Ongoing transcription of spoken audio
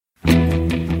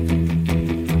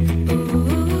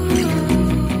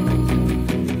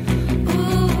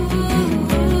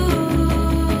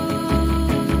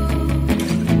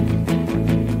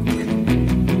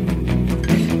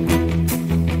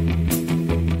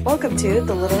Welcome to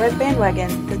The Little Red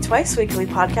Bandwagon, the twice-weekly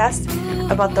podcast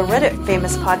about the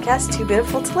Reddit-famous podcast Too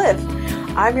Beautiful to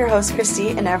Live. I'm your host, Christy,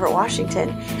 in Everett,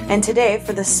 Washington, and today,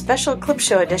 for this special clip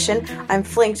show edition, I'm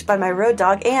flanked by my road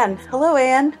dog, Anne. Hello,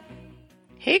 Anne.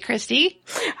 Hey, Christy.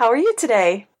 How are you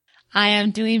today? I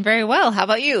am doing very well. How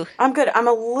about you? I'm good. I'm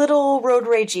a little road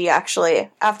ragey,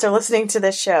 actually, after listening to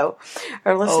this show,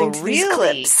 or listening to these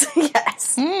clips.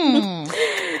 Yes.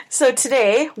 So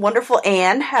today, wonderful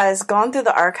Anne has gone through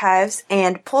the archives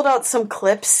and pulled out some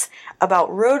clips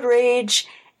about road rage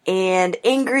and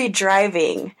angry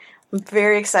driving. I'm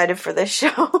very excited for this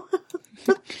show.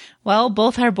 Well,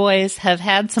 both our boys have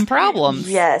had some problems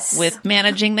Yes. with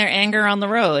managing their anger on the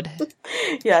road.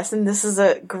 Yes, and this is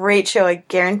a great show, I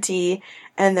guarantee.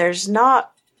 And there's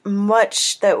not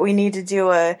much that we need to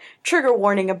do a trigger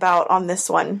warning about on this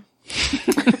one.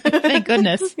 Thank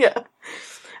goodness. Yeah.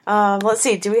 Let's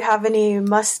see. Do we have any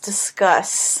must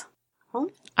discuss?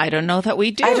 I don't know that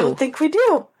we do. I don't think we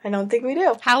do.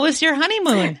 How was your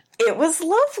honeymoon? It was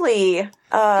lovely.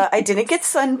 I didn't get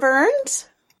sunburned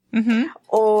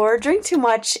or drink too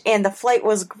much, and the flight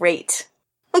was great.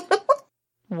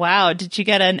 Wow. Did you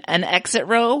get an exit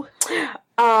row?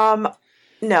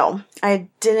 No, I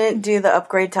didn't do the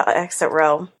upgrade to exit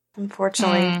row,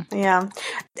 unfortunately. Yeah.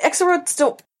 Exit rows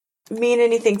don't mean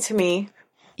anything to me.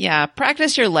 Yeah,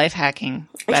 practice your life hacking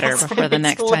better before the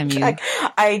next time you...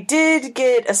 I did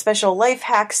get a special life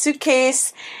hack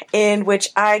suitcase in which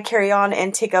I carry on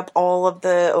and take up all of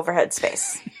the overhead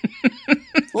space.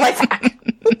 Life hack.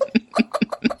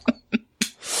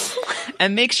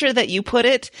 And make sure that you put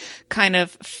it kind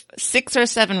of 6 or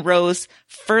 7 rows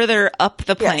further up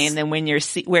the plane than when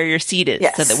where your seat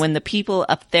is, so that when the people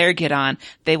up there get on,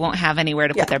 they won't have anywhere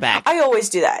to put their bag. I always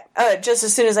do that. Just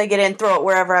as soon as I get in, throw it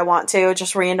wherever I want to,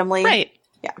 just randomly. Right.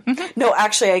 Yeah. No,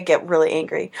 actually, I get really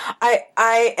angry.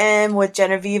 I am with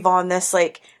Genevieve on this.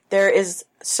 Like, there is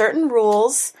certain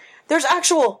rules. There's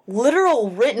actual literal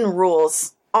written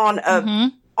rules on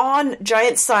on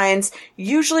giant signs,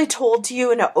 usually told to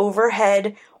you in an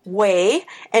overhead way,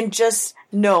 and just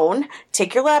known.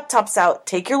 Take your laptops out,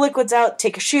 take your liquids out,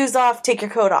 take your shoes off, take your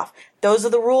coat off. Those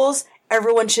are the rules.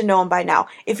 Everyone should know them by now.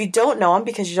 If you don't know them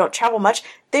because you don't travel much,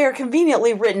 they are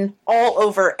conveniently written all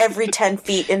over every 10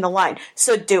 feet in the line.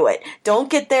 So do it. Don't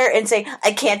get there and say,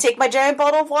 I can't take my giant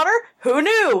bottle of water. Who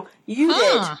knew? You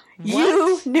did.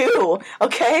 You knew.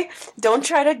 Okay? Don't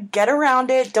try to get around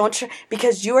it.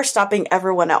 Because you are stopping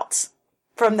everyone else.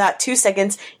 From that 2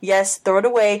 seconds, yes, throw it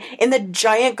away in the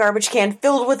giant garbage can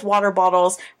filled with water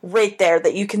bottles right there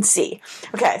that you can see.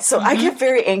 Okay, so I get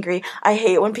very angry. I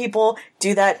hate when people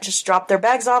do that, just drop their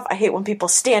bags off. I hate when people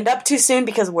stand up too soon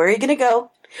because where are you going to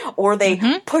go? Or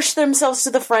they push themselves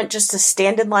to the front just to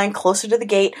stand in line closer to the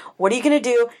gate. What are you going to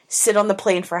do? Sit on the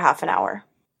plane for half an hour.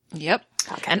 Yep.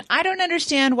 Okay. And I don't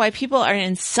understand why people are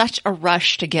in such a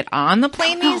rush to get on the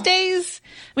plane these days.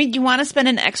 I mean, you want to spend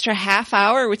an extra half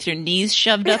hour with your knees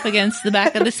shoved up against the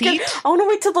back of the seat? I want to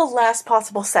wait till the last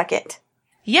possible second.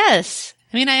 Yes.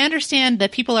 I mean, I understand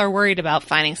that people are worried about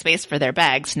finding space for their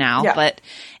bags now, but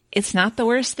it's not the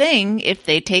worst thing if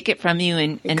they take it from you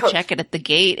and check it at the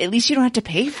gate. At least you don't have to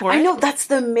pay for it. I know, that's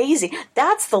the amazing.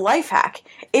 That's the life hack,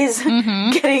 is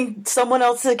getting someone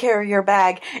else to carry your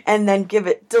bag and then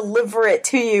deliver it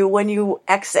to you when you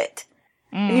exit.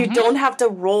 And you don't have to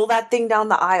roll that thing down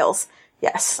the aisles.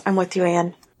 Yes, I'm with you,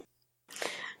 Anne.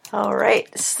 All right.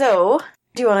 So,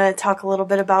 do you want to talk a little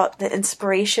bit about the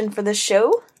inspiration for this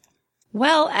show?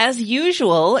 Well, as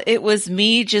usual, it was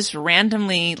me just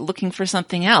randomly looking for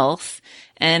something else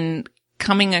and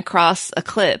coming across a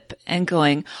clip and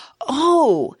going,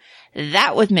 oh,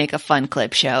 that would make a fun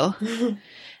clip show.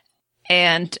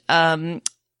 And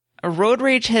road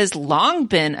rage has long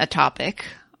been a topic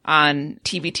on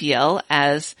TBTL,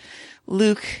 as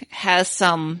Luke has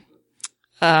some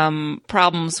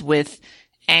problems with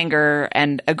anger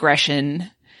and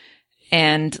aggression.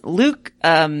 And Luke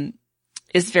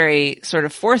is very sort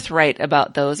of forthright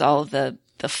about those, all of the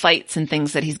fights and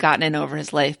things that he's gotten in over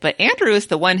his life. But Andrew is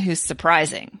the one who's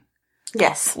surprising.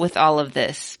 Yes. With all of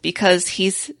this, because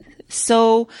he's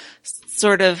so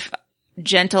sort of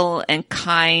gentle and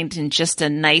kind and just a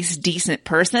nice, decent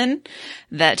person,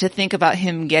 that to think about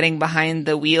him getting behind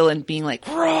the wheel and being like,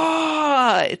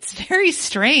 raw, it's very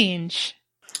strange.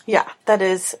 Yeah, it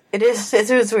is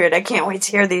weird. I can't wait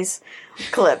to hear these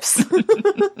clips.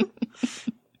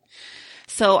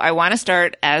 So I want to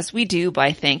start, as we do,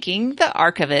 by thanking the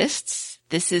archivists.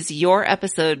 This is your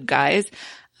episode, guys.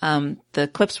 The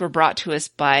clips were brought to us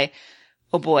by,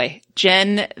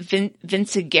 Jen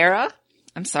Vinciguerra.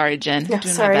 I'm sorry, Jen. Yeah,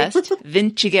 doing my best.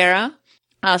 Vinciguerra.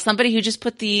 Somebody who just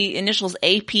put the initials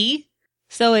AP.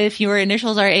 So if your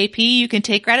initials are AP, you can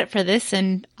take credit for this,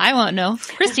 and I won't know.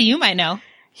 Christy, you might know.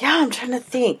 Yeah, I'm trying to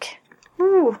think.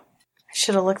 Ooh, I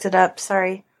should have looked it up.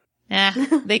 Sorry.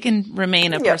 They can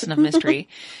remain a person of mystery.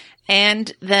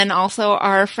 And then also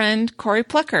our friend Corey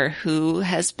Plucker, who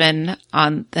has been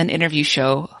on an interview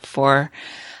show for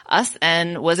us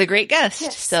and was a great guest.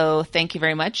 Yes. So thank you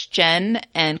very much, Jen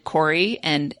and Corey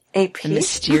and AP. The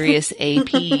mysterious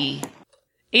AP.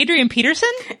 Adrian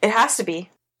Peterson? It has to be.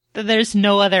 There's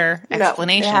no other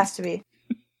explanation. No, it has to be.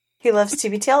 He loves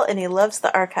TBTL and he loves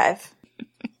the archive.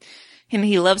 And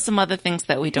he loves some other things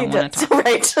that we don't want to talk about.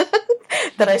 Right.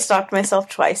 That I stopped myself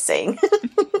twice saying.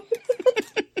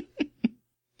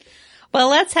 Well,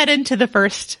 let's head into the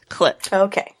first clip.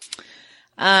 Okay.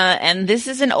 And this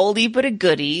is an oldie but a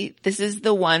goodie. This is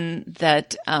the one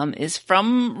that is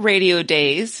from Radio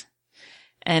Days.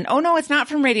 And oh no, it's not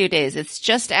from Radio Days. It's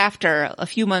just after, a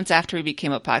few months after we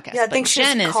became a podcast. Yeah, I think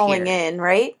she's calling in,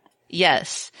 right?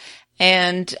 Yes.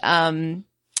 And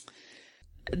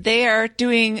they are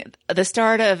doing the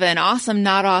start of an awesome,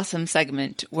 not awesome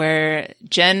segment where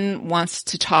Jen wants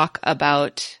to talk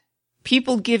about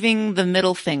people giving the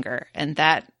middle finger. And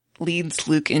that leads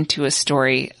Luke into a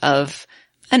story of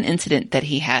an incident that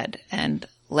he had. And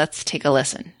let's take a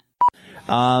listen.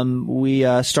 We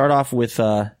start off with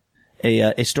a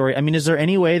story. I mean, is there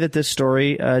any way that this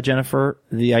story, Jennifer,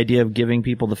 the idea of giving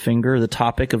people the finger, the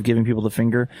topic of giving people the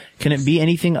finger, can it be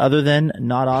anything other than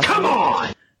not awesome? Come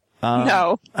on!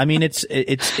 No. I mean, it's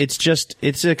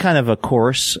a kind of a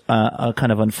coarse, a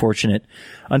kind of unfortunate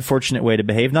way to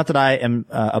behave. Not that I am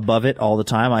above it all the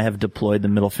time. I have deployed the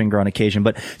middle finger on occasion,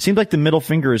 but it seems like the middle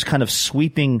finger is kind of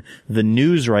sweeping the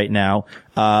news right now.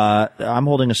 I'm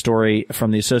holding a story from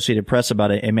the Associated Press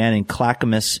about a man in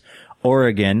Clackamas,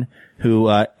 Oregon, who,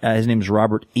 his name is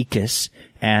Robert Ickes,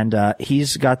 and,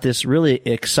 he's got this really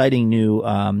exciting new,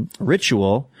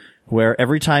 ritual where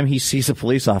every time he sees a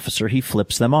police officer, he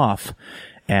flips them off.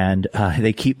 And,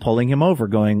 they keep pulling him over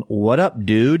going, "What up,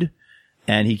 dude?"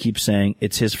 And he keeps saying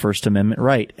it's his First Amendment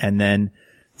right. And then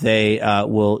they,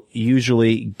 will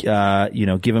usually,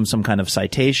 give him some kind of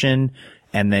citation.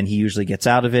 And then he usually gets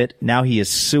out of it. Now he is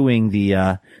suing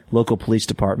the, local police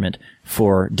department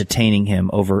for detaining him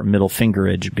over middle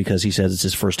fingerage because he says it's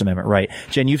his First Amendment right.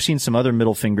 Jen, you've seen some other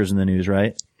middle fingers in the news,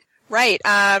 right? Right.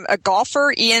 A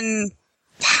golfer, Ian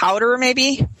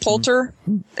Poulter.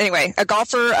 Anyway, a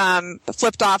golfer,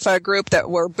 flipped off a group that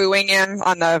were booing him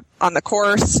on the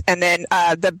course. And then,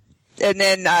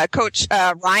 Coach,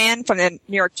 Ryan from the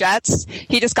New York Jets,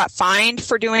 he just got fined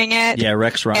for doing it. Yeah,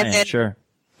 Rex Ryan, sure.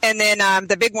 And then,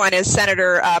 the big one is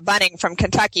Senator, Bunning from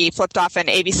Kentucky flipped off an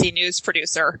ABC News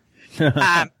producer.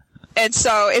 And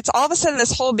so it's all of a sudden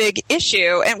this whole big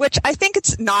issue, and which I think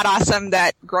it's not awesome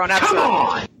that grown-ups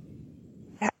are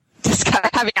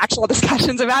having actual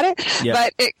discussions about it. Yeah.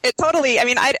 But it totally, I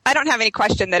mean, I don't have any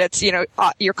question that it's,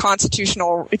 your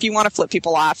constitutional, if you want to flip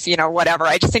people off, whatever.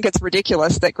 I just think it's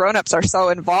ridiculous that grown-ups are so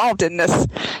involved in this,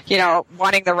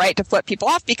 wanting the right to flip people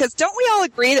off, because don't we all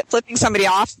agree that flipping somebody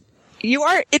off,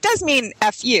 it does mean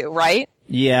F you, right?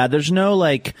 Yeah, it's not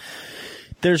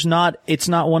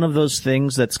one of those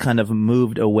things that's kind of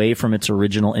moved away from its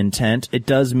original intent. It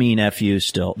does mean F you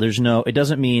still. It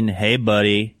doesn't mean, "Hey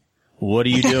buddy, what are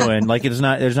you doing?" Like there's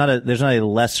not a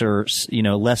lesser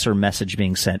message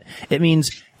being sent. It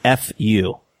means F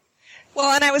you.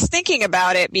 Well, and I was thinking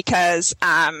about it because,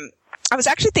 I was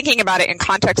actually thinking about it in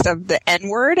context of the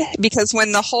N-word, because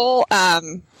when the whole,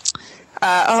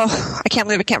 I can't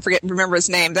believe I can't remember his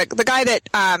name. The guy that,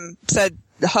 said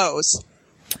the hose.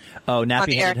 Oh,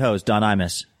 nappy-headed hose, Don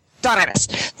Imus. Don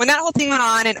Imus. When that whole thing went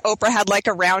on and Oprah had like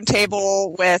a round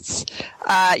table with,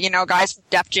 guys from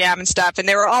Def Jam and stuff, and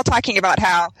they were all talking about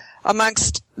how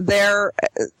amongst their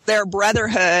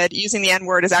brotherhood, using the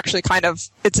N-word is actually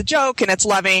it's a joke and it's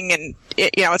loving, and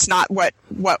it's not what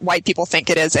white people think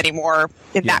it is anymore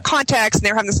in that context. And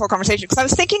they were having this whole conversation, because I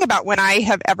was thinking about when I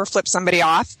have ever flipped somebody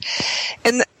off,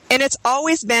 and it's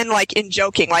always been like in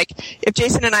joking, like if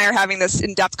Jason and I are having this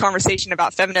in-depth conversation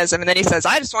about feminism and then he says,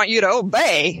 "I just want you to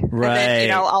obey." Right. And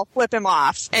then, I'll flip him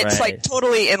off. And it's like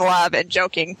totally in love and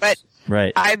joking, but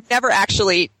I've never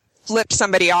actually flipped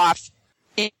somebody off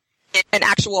in an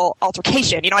actual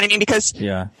altercation. You know what I mean? Because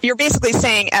you're basically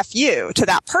saying F you to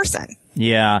that person.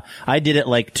 Yeah. I did it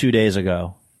like 2 days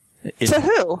ago. To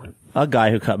who? A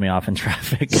guy who cut me off in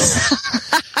traffic.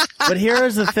 But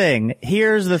here's the thing.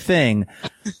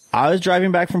 I was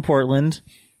driving back from Portland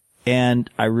and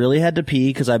I really had to pee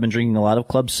because I've been drinking a lot of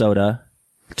club soda.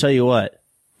 I'll tell you what,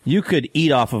 you could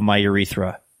eat off of my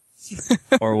urethra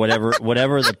or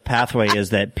whatever the pathway is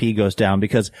that pee goes down,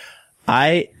 because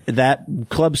That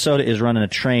club soda is running a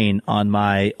train on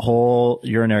my whole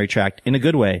urinary tract in a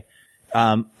good way.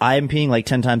 I am peeing like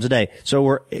 10 times a day. So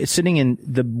we're sitting in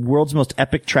the world's most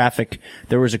epic traffic.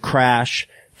 There was a crash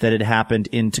that had happened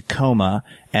in Tacoma,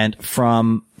 and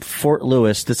from Fort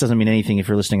Lewis, this doesn't mean anything if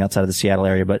you're listening outside of the Seattle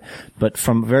area, but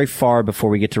from very far before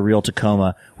we get to real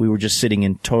Tacoma, we were just sitting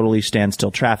in totally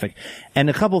standstill traffic. And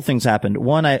a couple of things happened.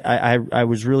 One, I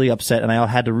was really upset, and I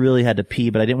had to pee,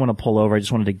 but I didn't want to pull over. I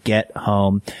just wanted to get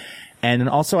home. And then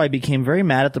also I became very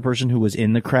mad at the person who was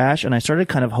in the crash, and I started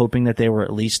kind of hoping that they were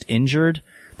at least injured.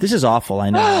 This is awful,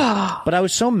 I know. But I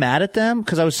was so mad at them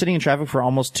because I was sitting in traffic for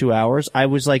almost 2 hours. I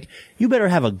was like, you better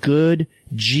have a good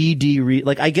GD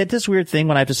like, I get this weird thing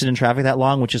when I have to sit in traffic that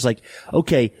long, which is like,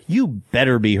 okay, you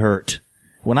better be hurt.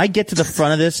 When I get to the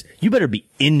front of this, you better be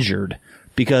injured.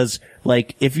 Because,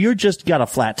 like, if you're just got a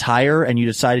flat tire and you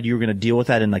decided you were going to deal with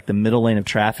that in, like, the middle lane of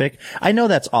traffic, I know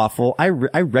that's awful. I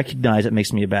recognize it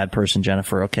makes me a bad person,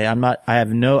 Jennifer, okay?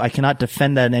 I cannot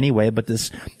defend that in any way, but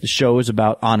the show is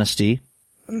about honesty.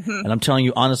 Mm-hmm. And I'm telling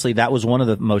you, honestly, that was one of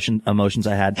the emotions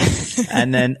I had.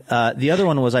 And then, the other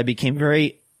one was I became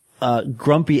very,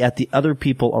 grumpy at the other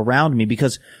people around me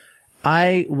because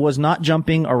I was not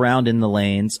jumping around in the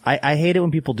lanes. I hate it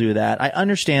when people do that. I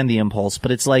understand the impulse,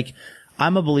 but it's like,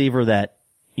 I'm a believer that,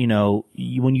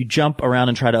 when you jump around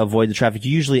and try to avoid the traffic,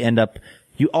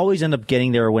 you always end up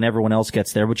getting there when everyone else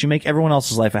gets there, but you make everyone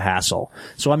else's life a hassle.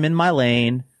 So I'm in my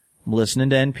lane, I'm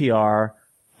listening to NPR,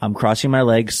 I'm crossing my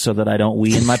legs so that I don't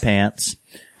wee in my pants,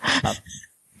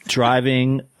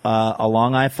 driving,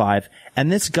 along I-5,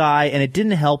 and this guy, and it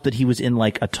didn't help that he was in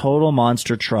like a total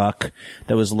monster truck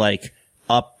that was like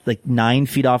up like 9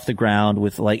 feet off the ground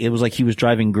with like, it was like he was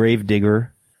driving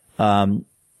Gravedigger,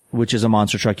 which is a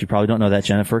monster truck. You probably don't know that,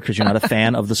 Jennifer, because you're not a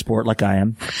fan of the sport like I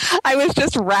am. I was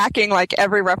just racking like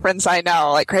every reference I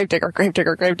know, like Gravedigger.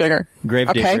 Gravedigger,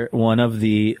 okay. One of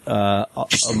the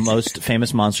most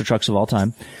famous monster trucks of all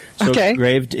time. So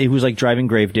okay. He was like driving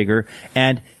Gravedigger,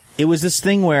 and it was this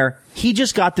thing where he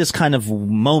just got this kind of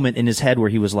moment in his head where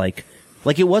he was like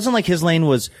it wasn't like his lane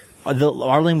was.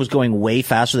 Our lane was going way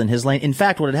faster than his lane. In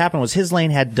fact, what had happened was his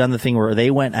lane had done the thing where they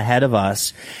went ahead of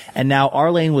us, and now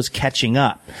our lane was catching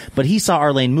up. But he saw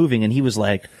our lane moving, and he was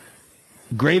like,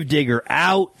 Gravedigger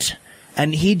out!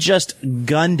 And he just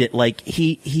gunned it. Like,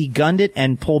 he gunned it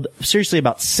and pulled seriously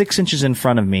about 6 inches in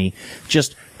front of me.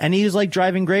 And he was like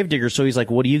driving Gravedigger, so he's like,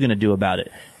 what are you gonna do about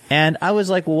it? And I was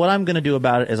like, well, what I'm gonna do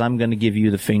about it is I'm gonna give you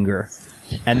the finger.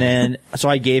 And then, so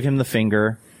I gave him the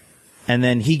finger. And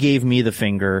then he gave me the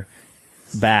finger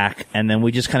back, and then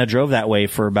we just kind of drove that way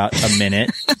for about a minute.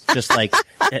 Just like,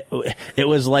 it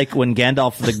was like when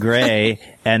Gandalf the Grey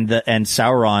and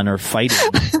Sauron are fighting.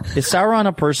 Is Sauron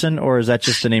a person, or is that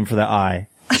just a name for the eye?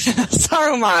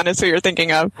 Saruman is who you're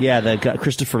thinking of. Yeah, the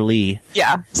Christopher Lee.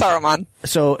 Yeah, Saruman.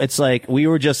 So it's like, we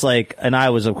were just like, and I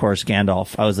was, of course,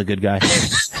 Gandalf. I was the good guy.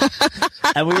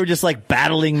 And we were just like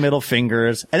battling middle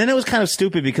fingers. And then it was kind of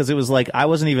stupid because it was like, I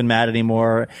wasn't even mad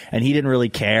anymore, and he didn't really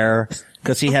care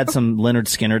because he had some Leonard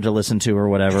Skinner to listen to or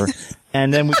whatever.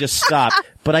 And then we just stopped.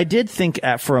 But I did think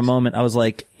for a moment, I was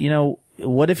like,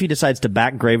 what if he decides to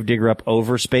back Gravedigger up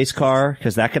over Space Car?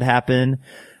 Because that could happen.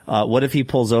 What if he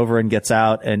pulls over and gets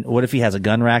out, and what if he has a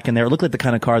gun rack in there? It looked like the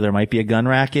kind of car there might be a gun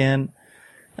rack in.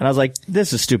 And I was like,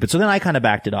 this is stupid. So then I kind of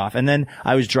backed it off. And then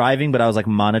I was driving, but I was like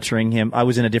monitoring him. I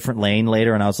was in a different lane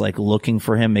later, and I was like looking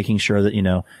for him, making sure that,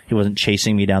 he wasn't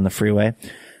chasing me down the freeway.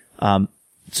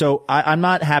 So I'm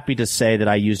not happy to say that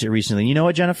I used it recently. You know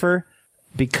what, Jennifer?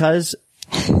 Because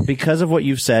of what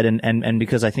you've said, and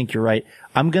because I think you're right,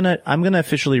 I'm gonna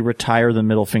officially retire the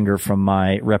middle finger from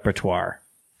my repertoire.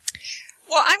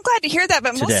 Well, I'm glad to hear that,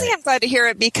 but mostly I'm glad to hear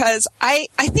it because I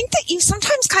think that you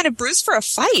sometimes kind of bruise for a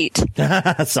fight.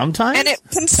 Sometimes? And it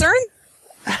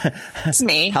concerns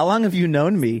me. How long have you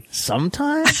known me?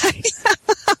 Sometimes?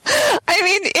 I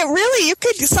mean,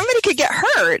 somebody could get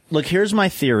hurt. Look, here's my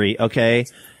theory, okay?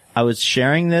 I was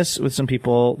sharing this with some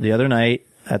people the other night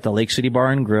at the Lake City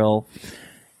Bar and Grill.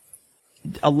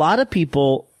 A lot of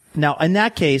people... Now, in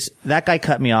that case, that guy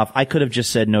cut me off. I could have just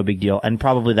said no big deal, and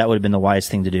probably that would have been the wise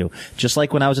thing to do. Just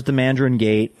like when I was at the Mandarin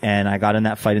Gate and I got in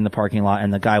that fight in the parking lot,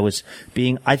 and the guy was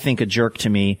being, I think, a jerk to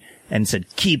me and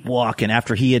said, keep walking,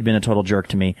 after he had been a total jerk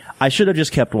to me. I should have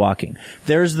just kept walking.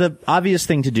 There's the obvious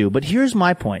thing to do, but here's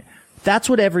my point. That's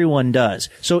what everyone does.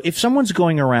 So if someone's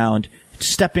going around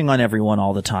stepping on everyone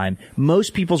all the time,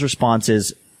 most people's response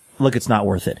is, look, it's not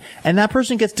worth it. And that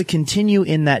person gets to continue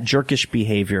in that jerkish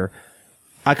behavior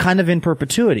kind of in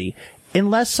perpetuity,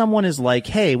 unless someone is like,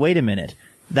 hey, wait a minute,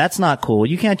 that's not cool.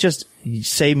 You can't just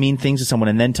say mean things to someone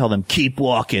and then tell them, keep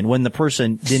walking, when the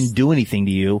person didn't do anything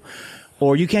to you.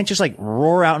 Or you can't just like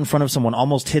roar out in front of someone,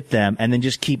 almost hit them, and then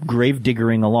just keep grave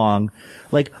diggering along.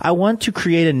 Like, I want to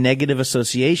create a negative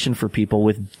association for people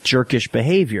with jerkish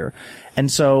behavior.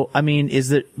 And so, I mean,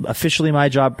 is it officially my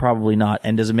job? Probably not.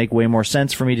 And does it make way more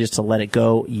sense for me just to let it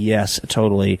go? Yes,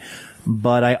 totally.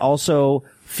 But I also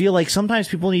feel like sometimes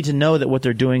people need to know that what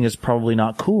they're doing is probably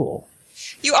not cool.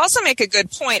 You also make a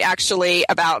good point, actually,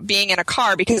 about being in a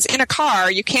car, because in a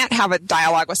car, you can't have a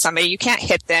dialogue with somebody. You can't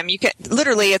hit them. You can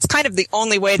literally, it's kind of the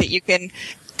only way that you can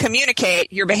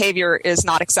communicate your behavior is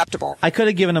not acceptable. I could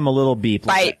have given him a little beep,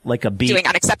 like a beep. Doing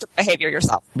unacceptable behavior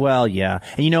yourself. Well, yeah.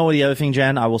 And you know what, the other thing,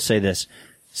 Jen, I will say this.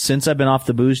 Since I've been off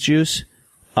the booze juice,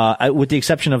 with the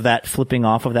exception of that flipping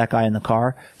off of that guy in the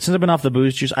car, since I've been off the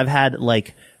booze juice, I've had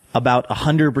like about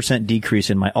 100% decrease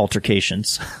in my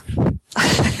altercations.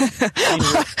 That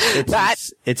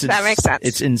makes sense.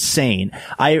 It's insane.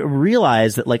 I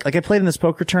realized that like I played in this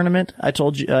poker tournament. I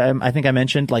told you, I think I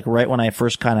mentioned like right when I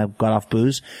first kind of got off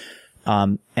booze.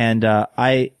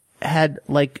 I had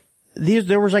like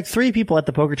there was like 3 people at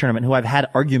the poker tournament who I've had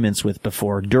arguments with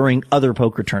before during other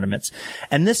poker tournaments.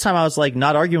 And this time I was like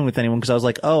not arguing with anyone because I was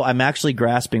like, oh, I'm actually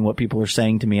grasping what people are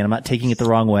saying to me and I'm not taking it the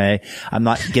wrong way. I'm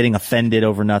not getting offended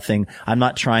over nothing. I'm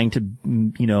not trying to,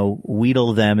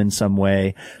 wheedle them in some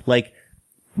way. Like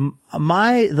the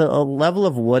level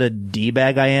of what a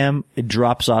D-bag I am, it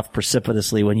drops off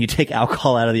precipitously when you take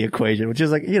alcohol out of the equation, which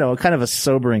is like, kind of a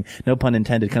sobering, no pun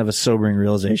intended, kind of a sobering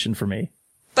realization for me.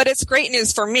 But it's great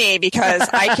news for me because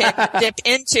I can dip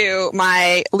into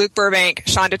my Luke Burbank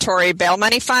Sean Dettori bail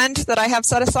money fund that I have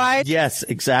set aside. Yes,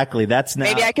 exactly.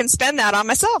 Maybe I can spend that on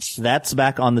myself. That's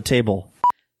back on the table.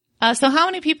 So how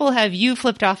many people have you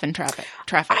flipped off in traffic?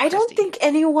 I don't think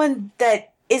anyone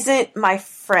that isn't my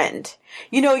friend.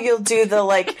 You'll do the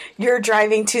like, you're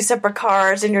driving 2 separate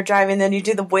cars and you're driving, then you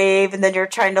do the wave and then you're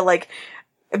trying to like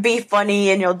be funny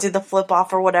and you'll do the flip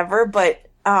off or whatever. But,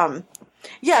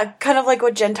 yeah, kind of like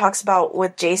what Jen talks about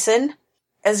with Jason,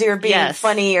 as you're being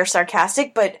funny or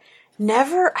sarcastic, but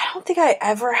I don't think I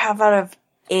ever have out of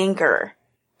anger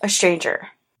a stranger.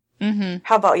 Mm-hmm.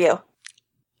 How about you?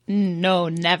 No,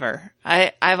 never.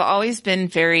 I've always been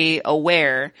very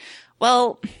aware.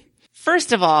 Well,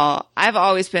 first of all, I've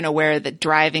always been aware that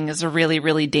driving is a really,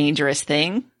 really dangerous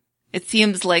thing. It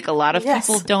seems like a lot of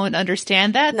people don't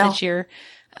understand that you're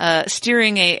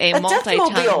steering a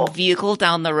multi-ton vehicle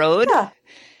down the road. Yeah.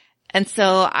 And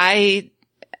so I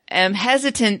am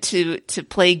hesitant to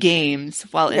play games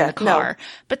while in the car. No.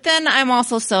 But then I'm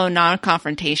also so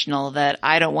non-confrontational that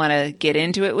I don't want to get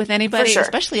into it with anybody,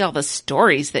 especially all the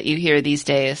stories that you hear these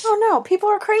days. Oh no, people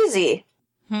are crazy.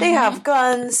 Mm-hmm. They have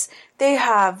guns. They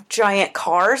have giant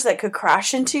cars that could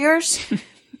crash into yours.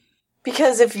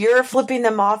 Because if you're flipping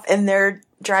them off and they're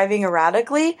driving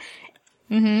erratically,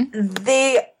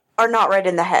 they are not right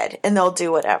in the head and they'll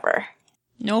do whatever.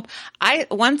 Nope.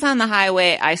 Once on the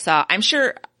highway, I'm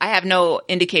sure I have no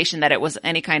indication that it was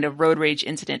any kind of road rage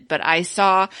incident, but I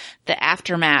saw the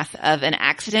aftermath of an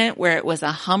accident where it was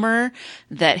a Hummer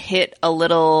that hit a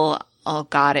little,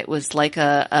 it was like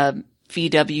a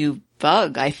VW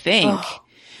Bug, I think. Oh.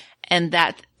 And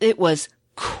that it was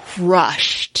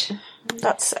crushed.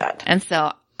 That's sad. And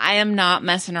so I am not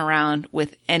messing around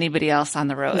with anybody else on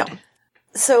the road. No.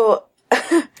 So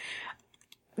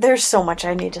there's so much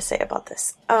I need to say about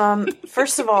this.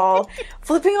 First of all,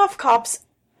 flipping off cops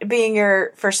being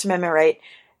your First Amendment right,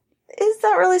 is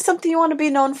that really something you want to be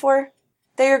known for?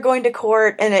 They are going to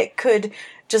court and it could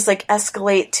just like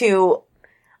escalate to,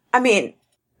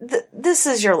 this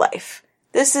is your life.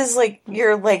 This is like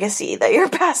your legacy that you're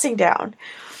passing down.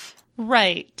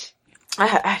 Right.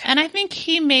 And I think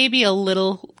he may be a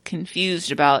little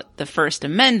confused about the First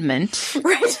Amendment.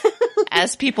 Right.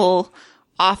 As people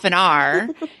often are,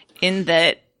 in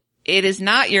that it is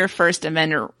not your First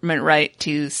Amendment right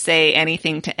to say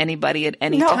anything to anybody at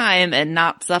any time and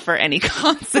not suffer any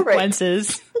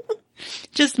consequences. Right.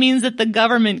 Just means that the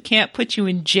government can't put you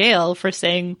in jail for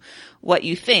saying what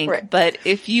you think. Right. But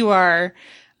if you are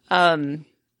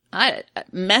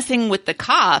messing with the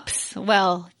cops,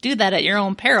 well, do that at your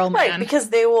own peril, man. Right, because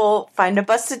they will find a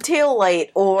busted taillight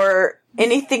or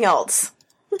anything else.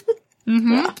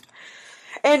 Mm-hmm. Yeah.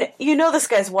 And this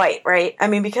guy's white, right?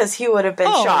 Because he would have been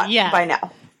shot by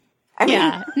now.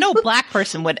 No black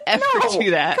person would ever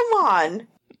do that. Come on.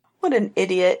 What an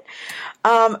idiot.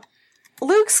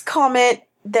 Luke's comment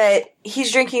that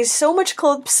he's drinking so much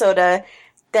club soda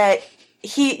that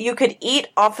you could eat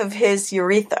off of his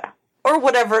urethra. Or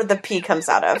whatever the pee comes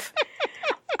out of.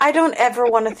 I don't ever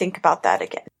want to think about that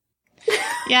again.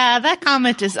 Yeah, that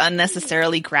comment is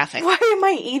unnecessarily graphic. Why am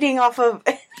I eating off of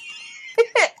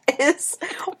his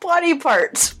body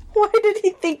parts? Why did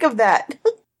he think of that?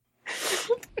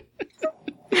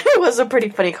 It was a pretty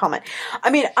funny comment. I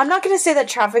mean, I'm not going to say that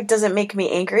traffic doesn't make me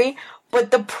angry,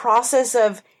 but the process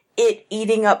of it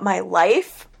eating up my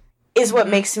life is what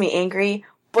makes me angry,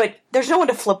 but there's no one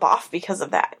to flip off because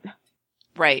of that.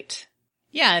 Right.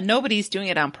 Yeah, nobody's doing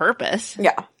it on purpose.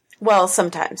 Yeah. Well,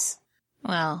 sometimes.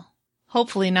 Well,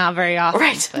 hopefully not very often.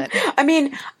 Right. But I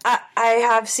mean, I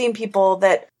have seen people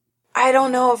that, I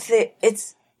don't know if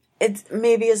it's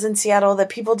maybe as in Seattle that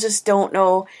people just don't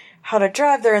know how to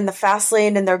drive. They're in the fast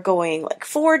lane and they're going like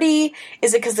 40.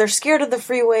 Is it because they're scared of the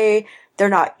freeway? They're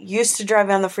not used to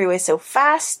driving on the freeway so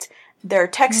fast. They're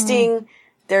texting,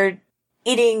 they're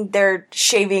eating, they're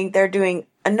shaving, they're doing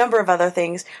a number of other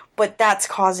things, but that's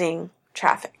causing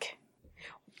traffic.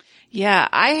 yeah,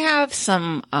 I have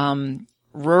some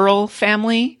rural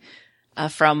family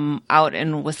from out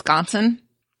in Wisconsin,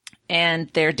 and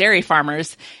they're dairy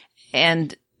farmers,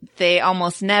 and they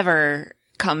almost never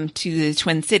come to the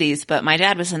Twin Cities, but my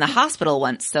dad was in the hospital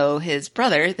once, so his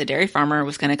brother, the dairy farmer,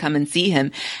 was going to come and see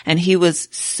him, and he was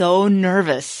so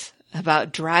nervous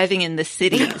about driving in the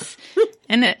cities.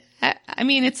 And I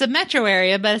mean, it's a metro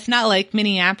area, but it's not like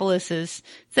Minneapolis is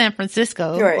San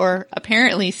Francisco Right. or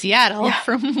apparently Seattle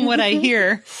from what I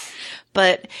hear.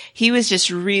 But he was just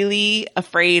really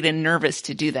afraid and nervous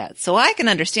to do that. So I can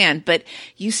understand, but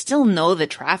you still know the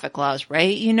traffic laws,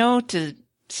 right? You know to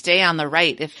stay on the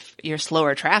right if you're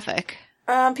slower traffic.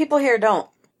 People here don't.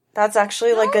 That's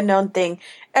actually like a known thing.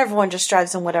 Everyone just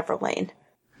drives in whatever lane.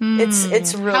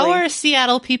 It's really... How are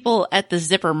Seattle people at the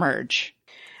zipper merge?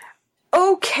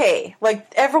 Okay.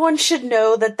 Like, everyone should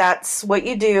know that that's what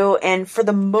you do, and for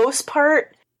the most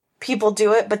part, people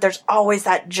do it, but there's always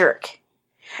that jerk.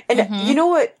 And you know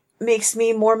what makes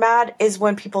me more mad is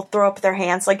when people throw up their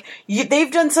hands. Like,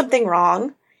 they've done something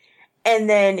wrong, and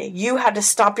then you had to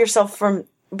stop yourself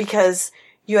because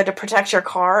you had to protect your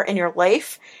car and your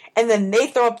life, and then they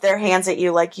throw up their hands at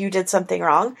you like you did something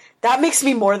wrong. That makes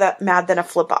me more mad than a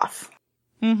flip off.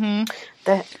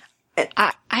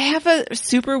 I have a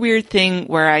super weird thing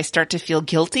where I start to feel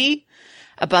guilty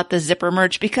about the zipper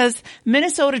merge because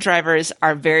Minnesota drivers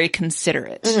are very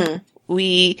considerate.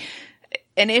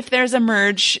 And if there's a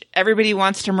merge, everybody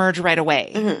wants to merge right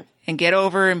away and get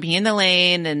over and be in the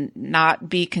lane and not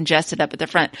be congested up at the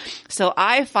front. So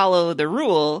I follow the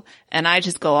rule and I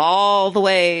just go all the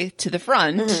way to the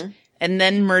front and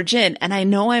then merge in. And I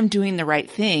know I'm doing the right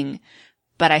thing,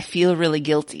 but I feel really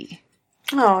guilty.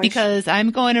 Oh, Because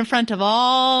I'm going in front of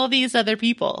all these other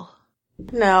people.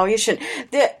 no, you shouldn't.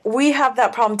 We have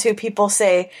that problem too. People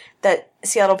say that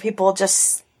Seattle people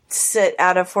just sit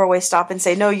at a four-way stop and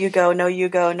say, no, you go, no, you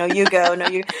go, no, you go, no,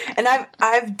 you. And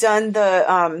I've done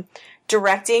the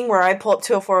directing where I pull up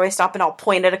to a four-way stop and I'll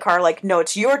point at a car like, no,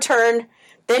 it's your turn,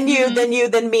 then you, then you,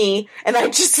 then me. And I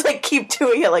just like keep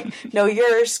doing it like, no,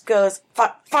 yours goes,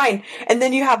 fine. And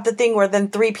then you have the thing where then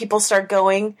three people start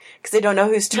going because they don't know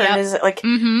whose turn is it. Like,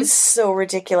 it's so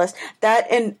ridiculous. That,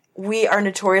 and we are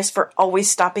notorious for always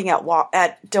stopping at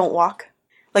don't walk.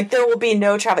 Like, there will be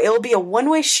no traffic. It will be a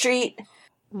one-way street.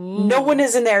 No one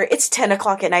is in there. It's 10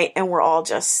 o'clock at night and we're all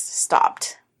just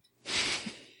stopped.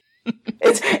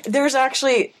 There's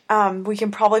actually, we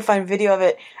can probably find video of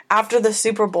it after the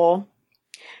Super Bowl.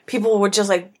 People would just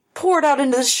like pour it out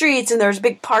into the streets and there's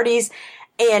big parties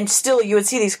and still you would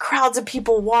see these crowds of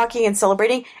people walking and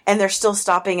celebrating and they're still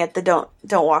stopping at the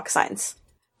don't walk signs.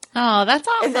 Oh, that's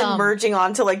awesome. And then merging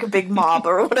on to like a big mob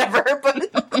or whatever. But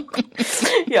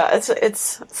yeah,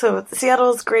 it's so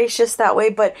Seattle is gracious that way,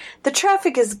 but the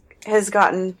traffic has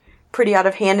gotten pretty out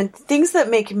of hand. And things that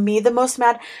make me the most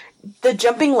mad, the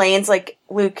jumping lanes, like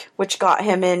Luke, which got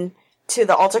him into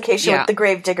the altercation with the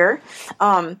gravedigger.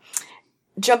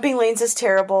 Jumping lanes is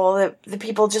terrible. The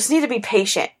people just need to be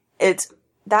patient. It's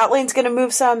that lane's going to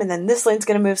move some, and then this lane's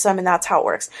going to move some, and that's how it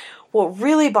works. What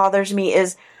really bothers me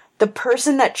is the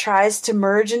person that tries to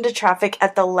merge into traffic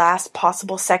at the last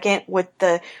possible second with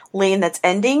the lane that's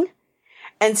ending.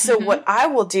 And so what I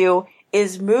will do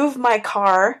is move my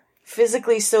car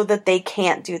physically so that they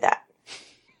can't do that.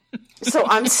 So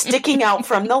I'm sticking out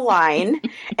from the line.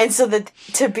 And so that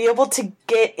to be able to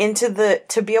get into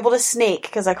to be able to snake,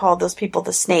 because I call those people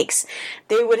the snakes,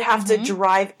 they would have to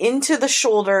drive into the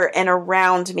shoulder and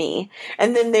around me.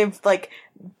 And then they've like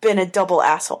been a double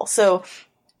asshole. So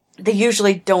they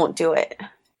usually don't do it.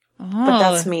 Oh, but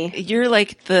that's me. You're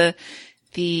like the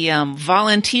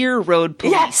volunteer road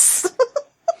police. Yes.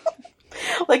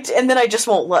 Like, and then I just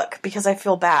won't look because I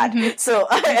feel bad. So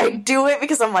I do it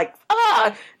because I'm like,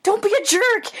 don't be a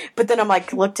jerk. But then I'm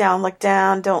like, look down,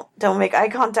 don't make eye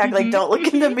contact, like don't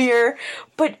look in the mirror.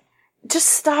 But just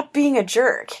stop being a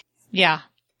jerk. Yeah.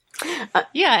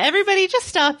 Yeah, everybody just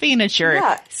stop being a jerk.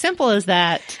 Yeah. Simple as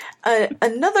that.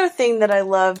 Another thing that I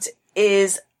loved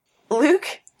is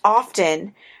Luke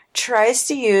often tries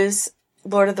to use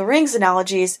Lord of the Rings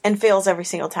analogies and fails every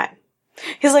single time.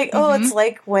 He's like, oh, it's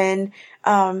like when,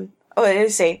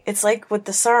 it's like with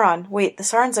the Sauron. Wait, the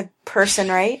Sauron's a person,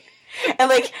 right? And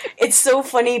like, it's so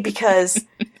funny because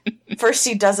first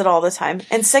he does it all the time.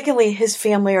 And secondly, his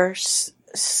family are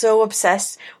so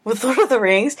obsessed with Lord of the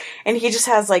Rings, and he just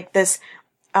has like this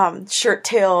shirt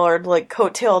tail or like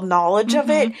coat tail knowledge of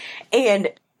it, and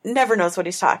never knows what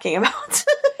he's talking about.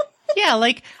 Yeah,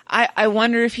 like I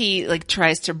wonder if he like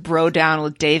tries to bro down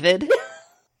with David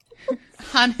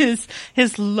on his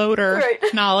loader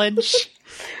knowledge.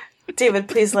 David,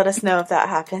 please let us know if that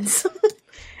happens.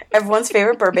 Everyone's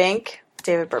favorite Burbank,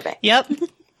 David Burbank. Yep.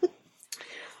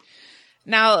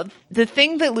 Now, the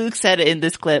thing that Luke said in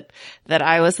this clip that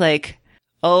I was like,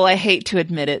 oh, I hate to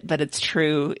admit it, but it's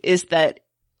true, is that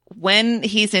when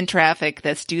he's in traffic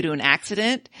that's due to an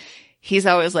accident, he's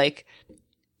always like,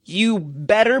 you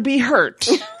better be hurt.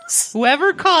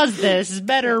 Whoever caused this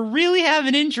better really have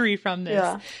an injury from this.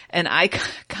 Yeah. And I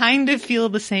kind of feel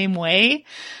the same way.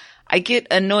 I get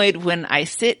annoyed when I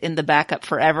sit in the backup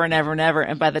forever and ever and ever.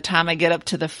 And by the time I get up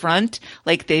to the front,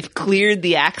 like they've cleared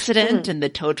the accident and the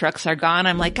tow trucks are gone.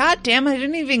 I'm like, God damn it, I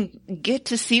didn't even get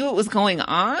to see what was going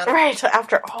on. Right.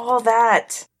 After all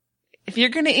that. If you're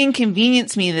going to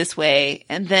inconvenience me this way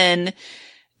and then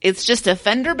it's just a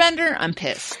fender bender, I'm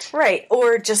pissed. Right.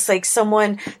 Or just like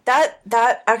someone that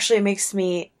actually makes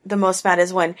me the most mad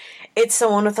is when it's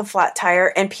someone with a flat tire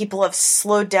and people have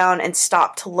slowed down and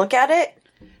stopped to look at it.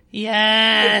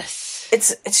 Yes.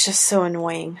 It's just so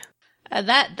annoying.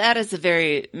 That is a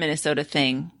very Minnesota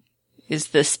thing, is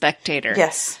the spectator.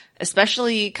 Yes.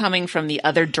 Especially coming from the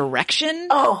other direction.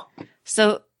 Oh.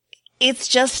 So it's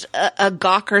just a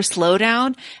gawker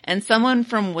slowdown. And someone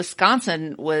from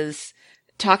Wisconsin was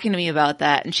talking to me about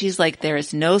that. And she's like, there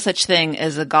is no such thing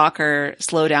as a gawker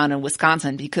slowdown in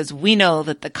Wisconsin because we know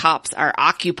that the cops are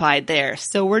occupied there.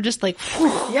 So we're just like, whew,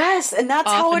 yes. And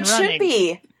that's how it should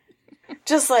be.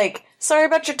 Just like, sorry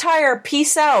about your tire,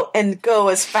 peace out, and go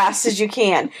as fast as you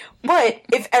can. But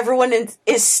if everyone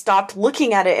is stopped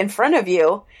looking at it in front of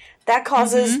you, that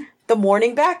causes the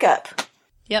morning backup.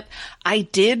 Yep. I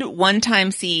did one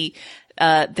time see,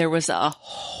 there was a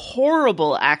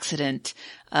horrible accident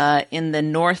in the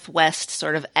Northwest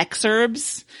sort of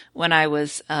exurbs when I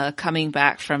was coming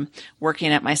back from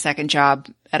working at my second job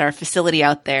at our facility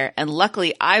out there. And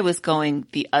luckily I was going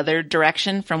the other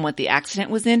direction from what the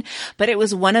accident was in, but it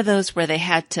was one of those where they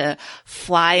had to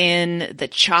fly in the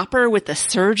chopper with the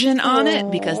surgeon on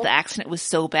it because the accident was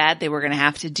so bad they were going to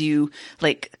have to do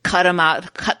like cut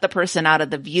the person out of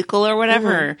the vehicle or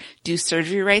whatever, or do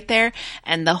surgery right there.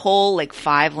 And the whole like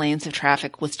 5 lanes of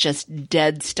traffic was just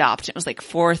dead stopped. It was like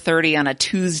 4:30 on a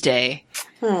Tuesday.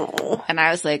 Oh. And I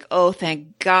was like, oh,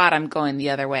 thank God I'm going the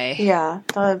other way. Yeah,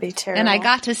 that would be terrible. And I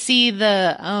got to see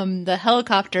the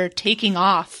helicopter taking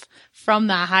off from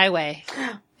the highway.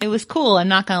 It was cool, I'm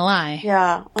not gonna lie.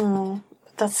 Yeah. Oh,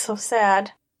 that's so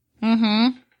sad.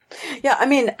 Mm-hmm. Yeah, I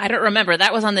mean, I don't remember.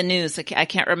 That was on the news. I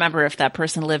can't remember if that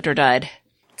person lived or died.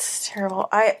 It's terrible.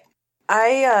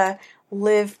 I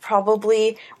live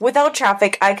probably, without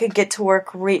traffic, I could get to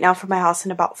work right now from my house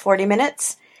in about 40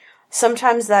 minutes.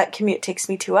 Sometimes that commute takes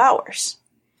me 2 hours.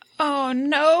 Oh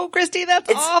no, Christy,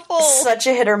 that's awful. It's such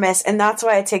a hit or miss, and that's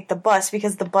why I take the bus,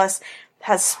 because the bus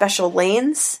has special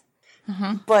lanes.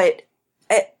 But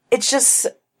it's just,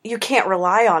 you can't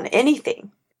rely on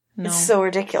anything. No. It's so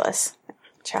ridiculous.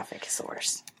 Traffic is the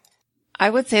worst. I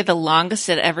would say the longest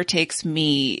it ever takes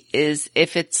me is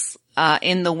if it's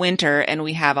in the winter and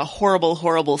we have a horrible,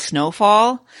 horrible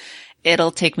snowfall,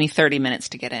 it'll take me 30 minutes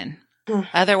to get in.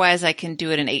 Otherwise, I can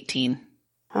do it in 18.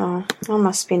 Oh, that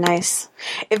must be nice.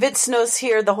 If it snows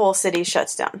here, the whole city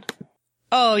shuts down.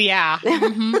 Oh, yeah.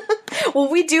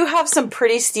 Well, we do have some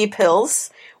pretty steep hills,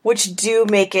 which do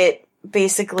make it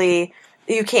basically,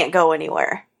 you can't go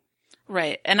anywhere.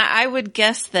 Right. And I would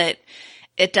guess that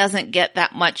it doesn't get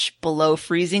that much below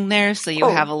freezing there, so you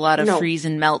have a lot of freeze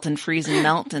and melt, and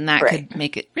that could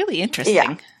make it really interesting.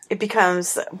 Yeah. It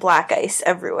becomes black ice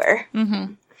everywhere.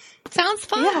 Mm-hmm. Sounds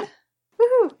fun. Yeah.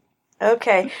 Woohoo.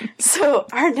 Okay, so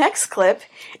our next clip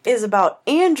is about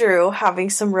Andrew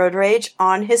having some road rage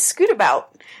on his scootabout.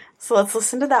 So let's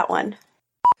listen to that one.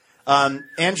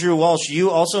 Andrew Walsh,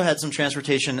 you also had some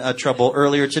transportation trouble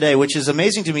earlier today, which is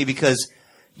amazing to me because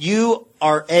you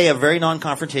are a very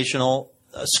non-confrontational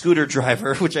scooter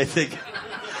driver, which I think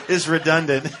is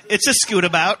redundant. It's a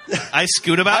scootabout. I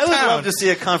scoot about I would town. love to see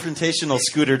a confrontational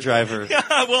scooter driver.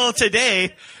 Well,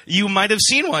 today you might have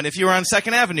seen one if you were on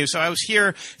 2nd Avenue. So I was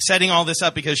here setting all this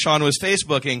up because Sean was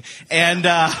Facebooking. And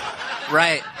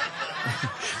Right.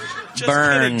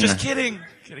 Burn. Just kidding.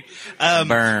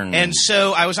 Burn. And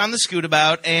so I was on the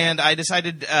scootabout, and I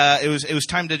decided it was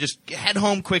time to just head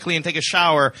home quickly and take a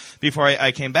shower before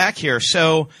I came back here.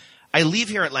 So I leave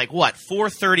here at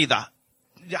 4:30, the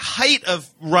height of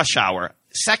rush hour.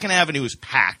 2nd Avenue is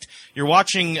packed. You're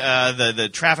watching the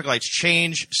traffic lights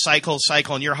change, cycle,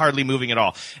 and you're hardly moving at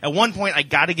all. At one point, I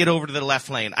got to get over to the left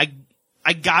lane.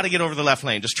 I got to get over the left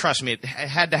lane. Just trust me, it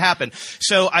had to happen.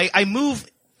 So I move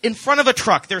in front of a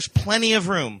truck. There's plenty of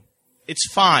room.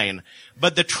 It's fine.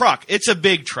 But the truck, it's a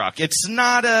big truck. It's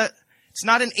not an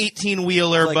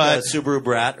 18-wheeler, Like but a Subaru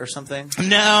Brat or something?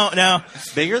 No.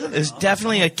 Bigger than It's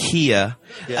definitely a Kia.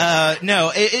 Yeah.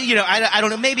 No, I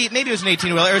don't know. Maybe it was an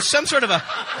 18-wheeler or some sort of a.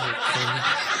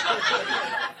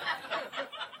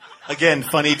 Again,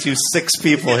 funny to 6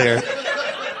 people here.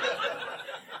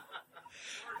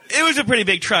 It was a pretty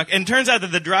big truck, and turns out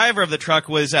that the driver of the truck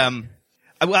was,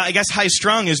 well, I guess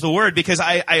high-strung is the word, because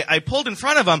I pulled in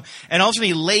front of him, and all of a sudden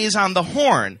he lays on the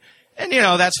horn. And,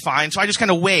 that's fine. So I just kind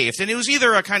of waved. And it was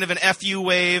either a kind of an FU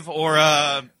wave or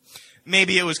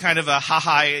maybe it was kind of a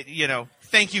ha-ha,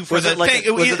 thank you for Was the...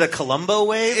 was it a Columbo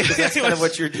wave? Because that's kind of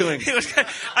what you're doing.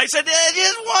 I said,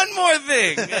 just one more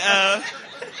thing.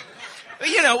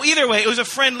 Either way, it was a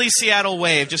friendly Seattle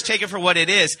wave. Just take it for what it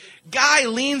is. Guy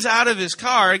leans out of his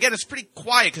car. Again, it's pretty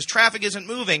quiet because traffic isn't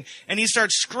moving. And he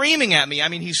starts screaming at me. I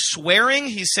mean, he's swearing.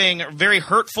 He's saying very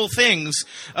hurtful things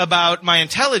about my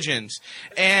intelligence.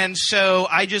 And so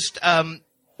I just,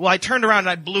 I turned around and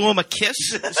I blew him a kiss,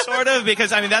 sort of,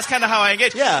 because, that's kind of how I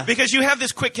engage. Yeah. Because you have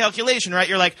this quick calculation, right?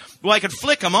 You're like, well, I could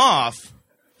flick him off.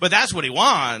 But that's what he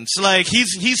wants.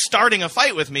 He's starting a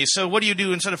fight with me. So what do you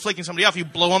do instead of flicking somebody off? You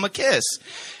blow him a kiss.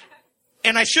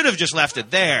 And I should have just left it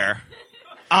there.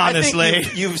 Honestly. I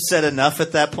think you've said enough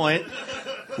at that point.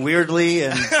 Weirdly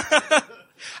and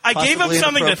I gave him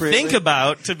something to think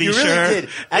about, to be sure. You really did.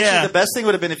 Actually, yeah. The best thing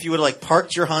would have been if you would have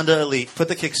parked your Honda Elite, put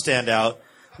the kickstand out,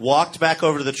 walked back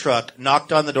over to the truck,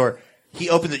 knocked on the door. He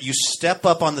opened it. You step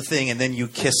up on the thing, and then you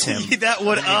kiss him. That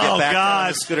would. And you get back God!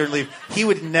 On the scooter and leave. He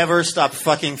would never stop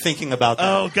fucking thinking about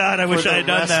that. Oh God! I wish I had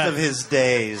done that. For the rest of his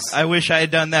days. I wish I had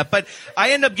done that. But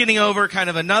I end up getting over kind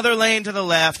of another lane to the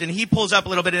left, and he pulls up a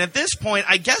little bit. And at this point,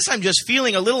 I guess I'm just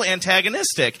feeling a little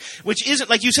antagonistic, which isn't,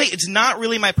 like you say, it's not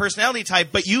really my personality type.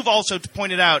 But you've also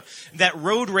pointed out that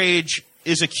road rage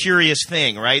is a curious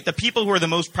thing, right? The people who are the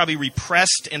most probably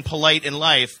repressed and polite in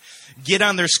life get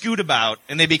on their scootabout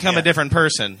and they become a different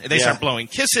person. They start blowing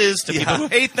kisses to people who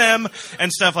hate them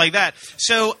and stuff like that.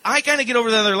 So I kind of get over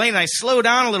the other lane and I slow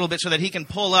down a little bit so that he can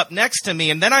pull up next to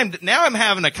me, and then I'm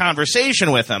having a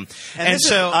conversation with him. And this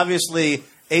so is obviously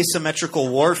asymmetrical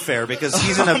warfare because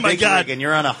he's in a big rig and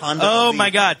you're on a Honda. Oh my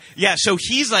God. Yeah, so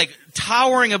he's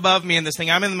towering above me in this thing.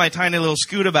 I'm in my tiny little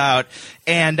scootabout,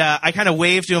 and I kind of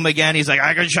wave to him again. He's like,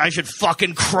 I should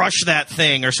fucking crush that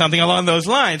thing or something along those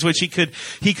lines, which he could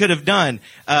have done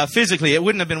physically. It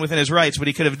wouldn't have been within his rights, but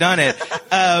he could have done it.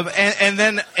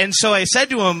 And so I said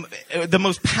to him, the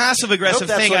most passive aggressive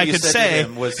thing I could say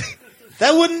was,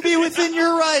 that wouldn't be within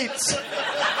your rights.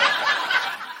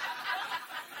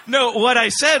 No, what I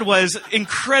said was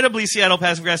incredibly Seattle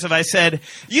passive aggressive. I said,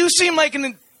 you seem like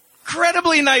an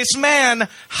incredibly nice man.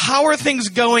 How are things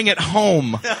going at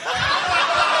home?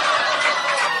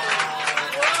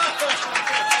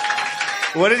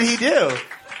 What did he do?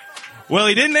 Well,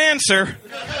 he didn't answer.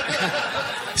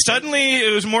 Suddenly,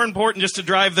 it was more important just to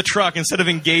drive the truck instead of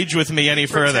engage with me any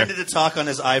further. Pretended to talk on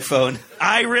his iPhone.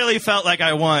 I really felt like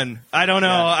I won. I don't know.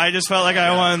 Yeah. I just felt like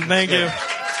I won. Thank you.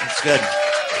 That's good.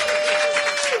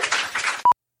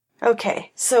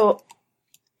 Okay, so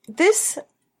this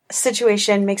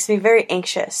situation makes me very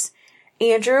anxious.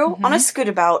 Andrew on a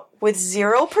scootabout with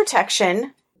zero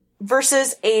protection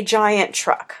versus a giant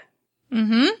truck.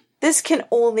 Mm-hmm. This can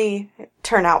only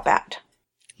turn out bad.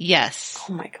 Yes.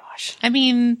 Oh my gosh. I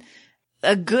mean,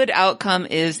 a good outcome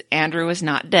is Andrew is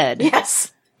not dead.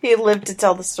 Yes. He lived to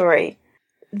tell the story.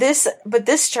 But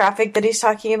this traffic that he's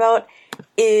talking about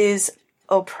is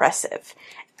oppressive.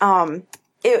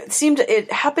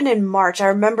 It happened in March. I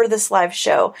remember this live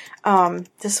show.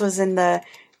 This was in the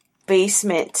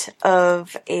basement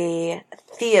of a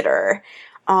theater.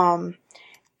 And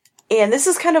this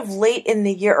is kind of late in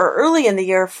the year or early in the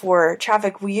year for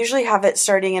traffic. We usually have it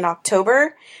starting in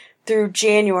October through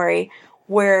January,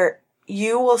 where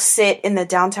you will sit in the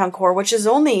downtown core, which is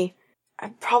only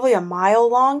probably a mile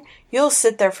long. You'll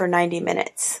sit there for 90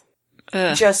 minutes.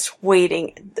 just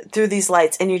waiting through these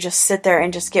lights, and you just sit there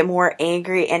and just get more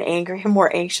angry and angry and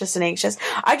more anxious and anxious.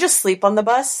 I just sleep on the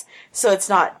bus, so it's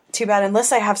not too bad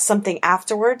unless I have something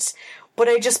afterwards. But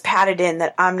I just patted in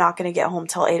that I'm not going to get home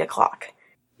till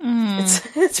 8:00.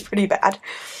 It's pretty bad.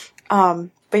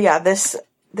 But yeah, this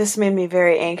made me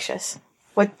very anxious.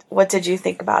 What did you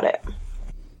think about it?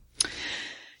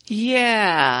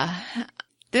 Yeah.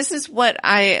 This is what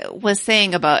I was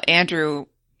saying about Andrew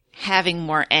having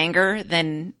more anger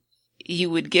than you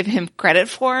would give him credit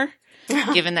for,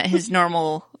 given that his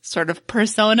normal sort of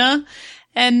persona.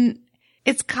 And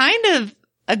it's kind of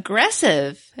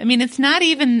aggressive. I mean, it's not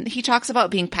even, he talks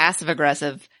about being passive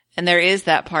aggressive, and there is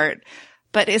that part,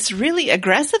 but it's really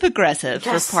aggressive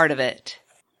Yes. for part of it.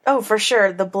 Oh, for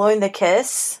sure. The blowing the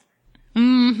kiss.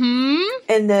 Mm-hmm.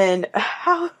 And then,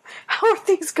 how are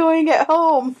things going at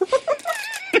home?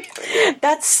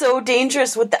 That's so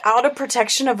dangerous. Without a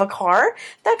protection of a car,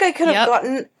 that guy could have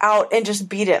gotten out and just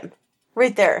beat him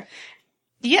right there.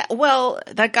 Yeah, well,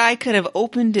 that guy could have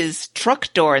opened his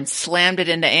truck door and slammed it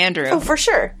into Andrew. Oh, for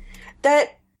sure. This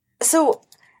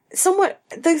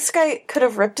guy could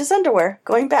have ripped his underwear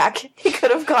going back. He could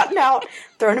have gotten out,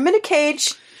 thrown him in a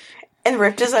cage, and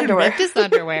ripped his underwear.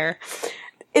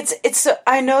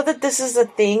 I know that this is a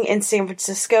thing in San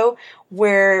Francisco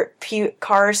where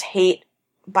cars hate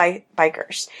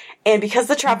bikers. And because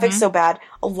the traffic's so bad,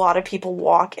 a lot of people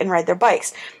walk and ride their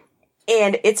bikes.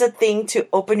 And it's a thing to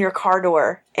open your car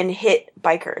door and hit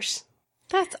bikers.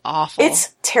 That's awful.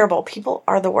 It's terrible. People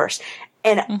are the worst.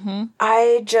 And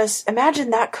I just imagine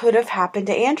that could have happened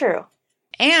to Andrew.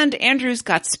 And Andrew's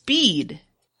got speed.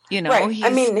 You know, Right.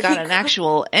 he's got an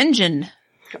actual engine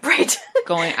Right.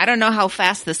 going. I don't know how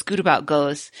fast the Scootabout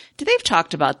goes. They've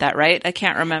talked about that, right? I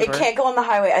can't remember. It can't go on the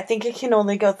highway. I think it can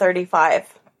only go 35.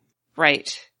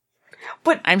 Right.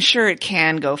 But I'm sure it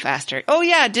can go faster. Oh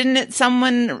yeah, didn't it?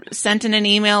 Someone sent in an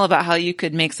email about how you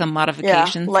could make some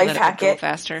modifications so life that hack it would go it.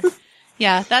 faster.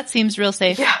 Yeah, that seems real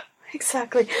safe. yeah,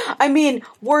 exactly. I mean,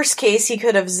 worst case, he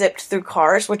could have zipped through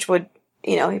cars, which would,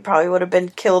 he probably would have been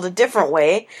killed a different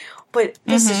way. But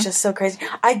this is just so crazy.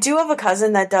 I do have a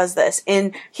cousin that does this,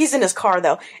 and he's in his car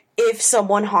though. If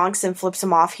someone honks and flips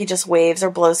him off, he just waves or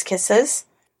blows kisses.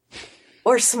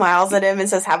 Or smiles at him and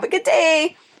says, "Have a good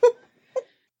day."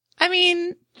 I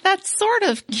mean, that's sort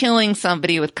of killing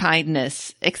somebody with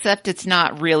kindness, except it's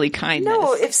not really kindness.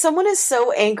 No, if someone is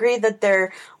so angry that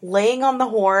they're laying on the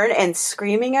horn and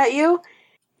screaming at you,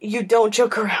 you don't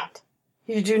joke around.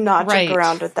 You do not Right. joke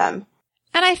around with them.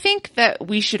 And I think that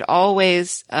we should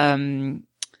always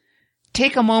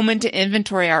take a moment to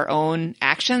inventory our own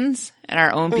actions and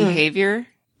our own behavior.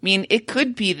 I mean, it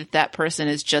could be that person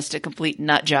is just a complete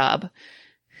nut job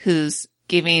who's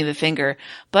giving you the finger.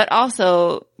 But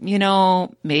also,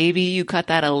 maybe you cut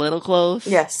that a little close.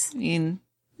 Yes. I mean,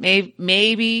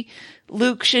 maybe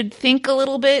Luke should think a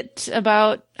little bit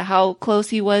about how close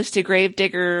he was to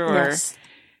Gravedigger, or Yes.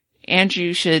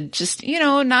 Andrew should just,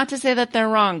 not to say that they're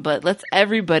wrong, but let's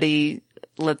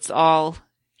all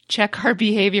check our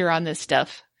behavior on this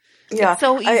stuff. Yeah. It's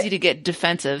so easy to get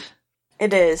defensive.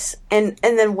 It is. And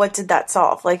then what did that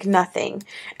solve? Like nothing.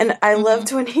 And I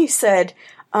loved when he said,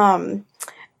 the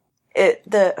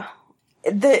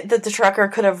trucker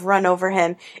could have run over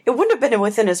him. It wouldn't have been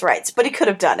within his rights, but he could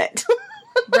have done it.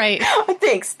 Right.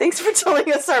 Thanks for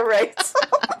telling us our rights.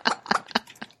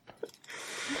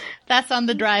 That's on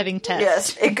the driving test.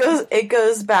 Yes, it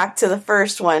goes back to the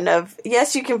first one of,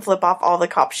 yes, you can flip off all the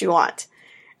cops you want.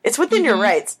 It's within your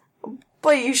rights,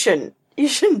 but you shouldn't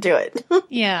do it.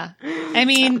 Yeah. I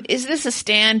mean, is this a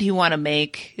stand you want to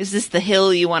make? Is this the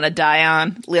hill you want to die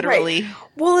on? Literally. Right.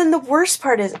 Well, and the worst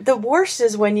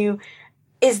is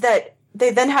that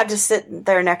they then had to sit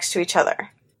there next to each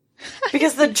other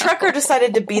because the trucker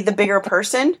decided to be the bigger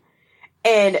person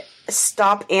and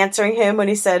stop answering him when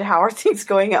he said, "How are things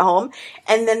going at home?"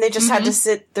 And then they just had to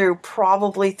sit through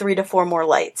probably 3 to 4 more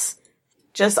lights,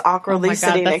 just awkwardly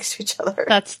sitting next to each other.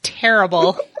 That's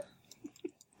terrible.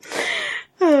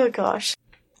 Oh gosh.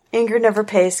 Anger never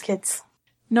pays, kids.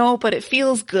 No, but it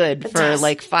feels good for does.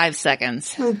 like 5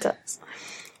 seconds. It does.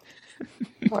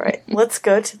 All right, let's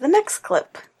go to the next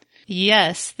clip.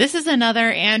 Yes, this is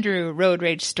another Andrew road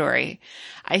rage story.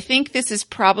 I think this is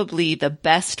probably the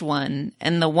best one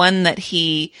and the one that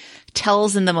he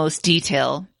tells in the most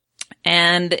detail.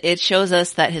 And it shows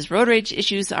us that his road rage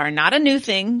issues are not a new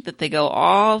thing, that they go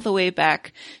all the way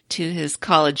back to his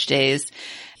college days.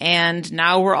 And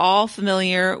now we're all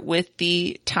familiar with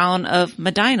the town of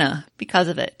Medina because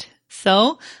of it.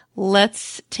 So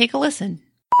let's take a listen.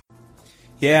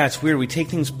 Yeah, it's weird. We take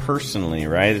things personally,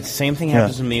 right? The same thing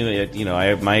happens to me. You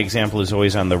know, my example is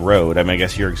always on the road. I mean, I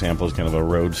guess your example is kind of a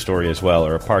road story as well,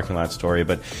 or a parking lot story.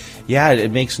 But yeah,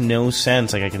 it makes no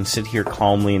sense. Like, I can sit here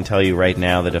calmly and tell you right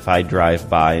now that if I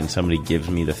drive by and somebody gives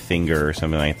me the finger or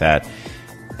something like that,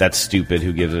 that's stupid.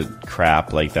 Who gives a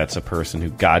crap? Like, that's a person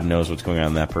who God knows what's going on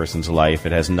in that person's life.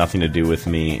 It has nothing to do with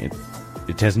me.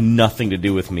 It has nothing to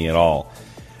do with me at all.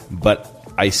 But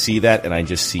I see that and I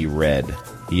just see red.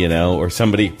 You know, or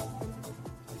somebody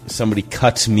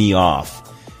cuts me off,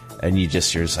 and you're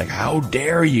just like, how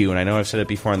dare you? And I know I've said it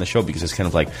before on the show because it's kind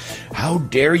of like, how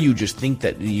dare you just think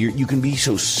that you can be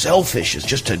so selfish as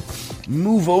just to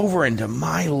move over into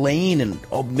my lane and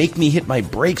make me hit my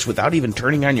brakes without even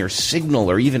turning on your signal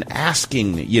or even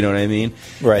asking, you know what I mean?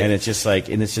 Right. And it's just like,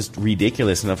 and it's just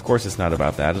ridiculous. And of course it's not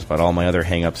about that. It's about all my other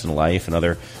hang-ups in life and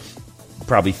other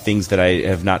probably things that I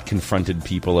have not confronted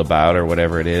people about or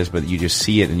whatever it is, but you just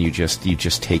see it and you just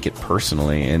take it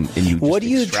personally and you just What do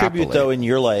you attribute, though, in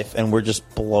your life, and we're just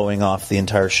blowing off the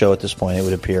entire show at this point, it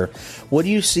would appear, what do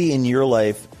you see in your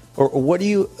life, or what do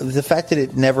you, the fact that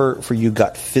it never for you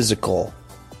got physical,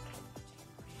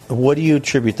 what do you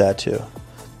attribute that to?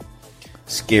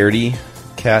 Scaredy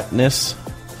catness.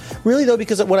 Really, though,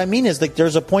 because what I mean is, like,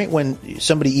 there's a point when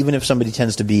somebody, even if somebody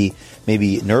tends to be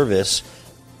maybe nervous,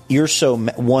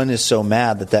 one is so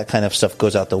mad that kind of stuff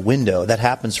goes out the window. That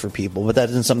happens for people, but that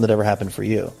isn't something that ever happened for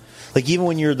you. Like, even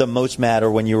when you're the most mad,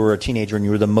 or when you were a teenager and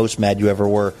you were the most mad you ever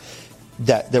were,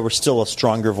 that there was still a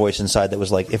stronger voice inside that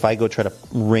was like, if I go try to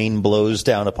rain blows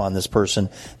down upon this person,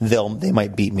 they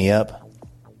might beat me up.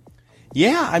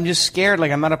 Yeah, I'm just scared.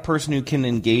 Like, I'm not a person who can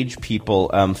engage people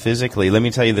physically. Let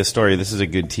me tell you this story. This is a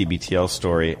good TBTL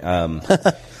story.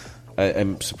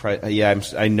 I'm surprised. Yeah,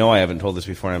 I know I haven't told this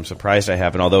before, and I'm surprised I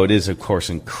haven't. Although it is, of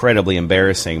course, incredibly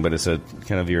embarrassing. But it's a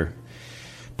kind of your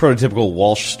prototypical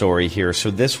Walsh story here. So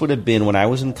this would have been when I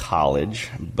was in college,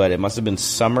 but it must have been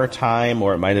summertime,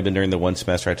 or it might have been during the one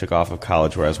semester I took off of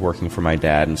college where I was working for my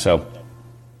dad. And so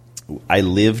I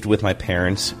lived with my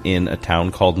parents in a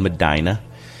town called Medina,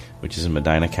 which is in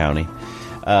Medina County.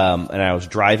 And I was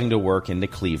driving to work into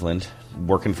Cleveland,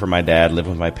 working for my dad, living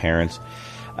with my parents.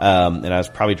 And I was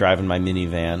probably driving my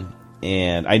minivan,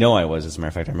 and I know I was, as a matter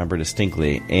of fact, I remember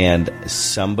distinctly, and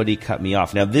somebody cut me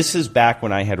off. Now, this is back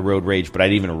when I had road rage, but I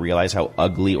didn't even realize how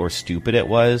ugly or stupid it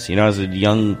was. You know, I was a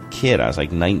young kid. I was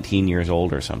like 19 years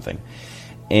old or something.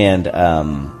 And I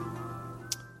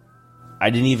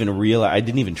didn't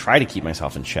even try to keep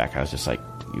myself in check. I was just like,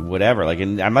 whatever. Like,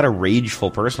 and I'm not a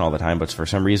rageful person all the time, but for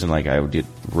some reason, like, I would get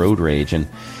road rage, and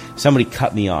somebody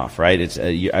cut me off, right?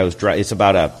 It's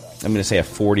about I'm going to say a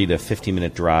 40 to 50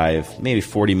 minute drive, maybe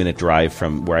 40-minute drive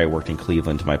from where I worked in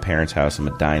Cleveland to my parents' house in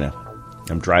Medina.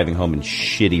 I'm driving home in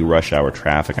shitty rush hour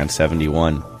traffic on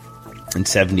 71. And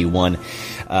 71,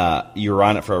 you're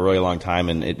on it for a really long time,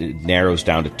 and it narrows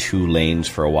down to 2 lanes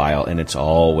for a while, and it's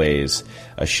always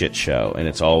a shit show, and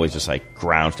it's always just like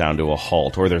grounds down to a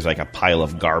halt, or there's like a pile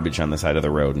of garbage on the side of the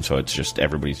road, and so it's just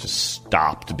everybody's just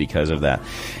stopped because of that.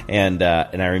 And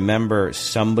I remember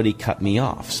somebody cut me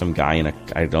off, some guy in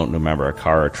I don't remember, a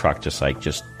car or a truck,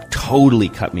 just totally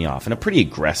cut me off in a pretty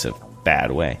aggressive, bad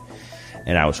way,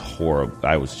 and I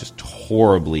was just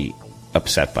horribly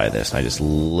upset by this. I just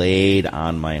laid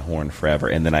on my horn forever,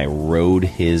 and then I rode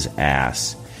his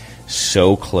ass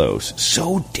so close,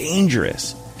 so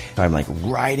dangerous. I'm like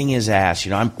riding his ass,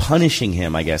 you know, I'm punishing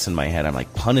him, I guess, in my head. I'm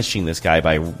like punishing this guy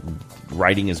by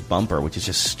riding his bumper, which is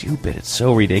just stupid. It's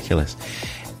so ridiculous.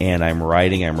 And I'm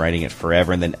riding it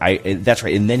forever, and then that's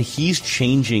right, and then he's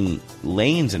changing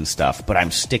lanes and stuff, but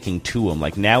I'm sticking to him.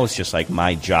 Like, now it's just like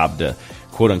my job to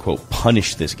quote unquote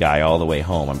punish this guy all the way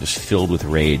home. I'm just filled with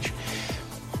rage.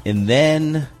 And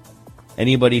then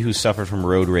anybody who suffered from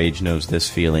road rage knows this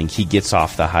feeling. He gets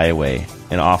off the highway,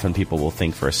 and often people will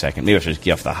think for a second, maybe I should just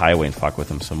get off the highway and fuck with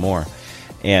him some more.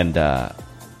 And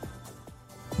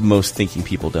most thinking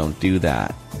people don't do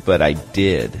that, but I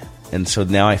did. And so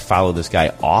now I follow this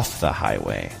guy off the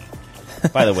highway.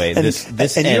 By the way, this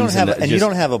and ends you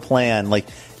don't have a plan. Like,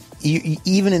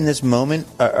 even in this moment,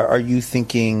 are you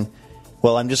thinking,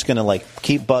 well, I'm just going to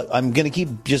keep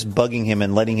just bugging him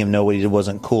and letting him know what he did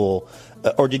wasn't cool?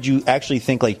 Or did you actually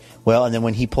think and then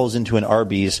when he pulls into an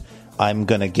Arby's, I'm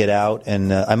going to get out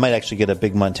and I might actually get a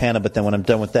Big Montana, but then when I'm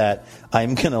done with that,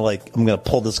 I'm going to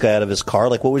pull this guy out of his car?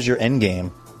 Like, what was your end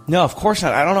game? No, of course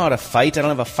not. I don't know how to fight. I don't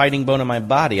have a fighting bone in my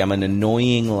body. I'm an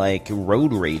annoying, like,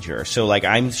 road rager. So, like,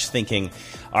 I'm just thinking,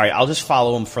 all right, I'll just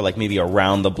follow him for, like, maybe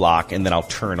around the block, and then I'll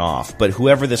turn off. But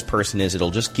whoever this person is,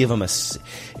 it'll just give him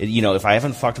if I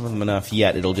haven't fucked with him enough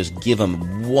yet, it'll just give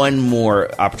him one more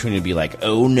opportunity to be like,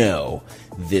 oh, no,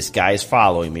 this guy's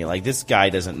following me. Like, this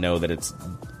guy doesn't know that it's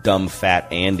dumb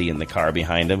fat Andy in the car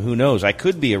behind him. Who knows? I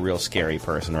could be a real scary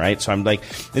person, right? So I'm like,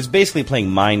 it's basically playing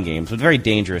mind games, but very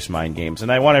dangerous mind games.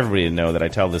 And I want everybody to know that I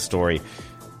tell this story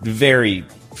very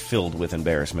filled with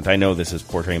embarrassment. I know this is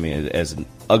portraying me as an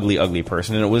ugly, ugly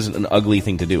person, and it wasn't an ugly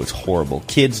thing to do. It's horrible.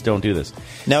 Kids don't do this.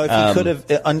 Now, if he could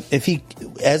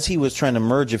have, as he was trying to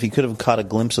merge, if he could have caught a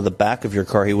glimpse of the back of your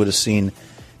car, he would have seen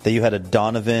that you had a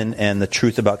Donovan and the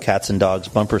Truth About Cats and Dogs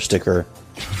bumper sticker.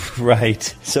 Right.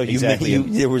 So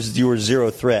you were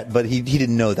zero threat, but he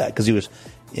didn't know that because he was,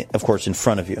 of course, in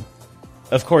front of you.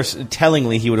 Of course,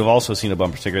 tellingly, he would have also seen a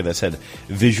bumper sticker that said,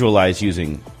 visualize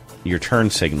using your turn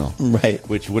signal. Right.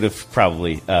 Which would have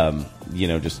probably,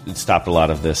 just stopped a lot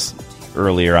of this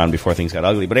earlier on before things got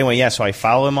ugly. But anyway, yeah, so I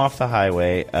follow him off the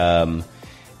highway,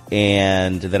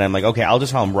 and then I'm like, okay, I'll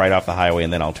just follow him right off the highway,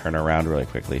 and then I'll turn around really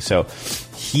quickly. So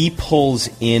he pulls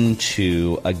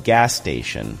into a gas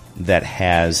station that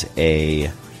has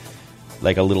a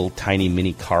little tiny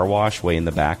mini car wash way in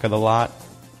the back of the lot.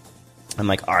 I'm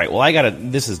like, all right, well,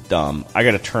 this is dumb. I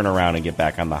gotta turn around and get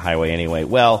back on the highway anyway.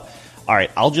 Well, all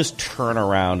right, I'll just turn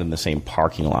around in the same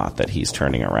parking lot that he's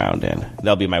turning around in.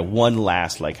 That'll be my one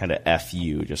last, kind of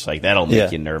FU, just like, that'll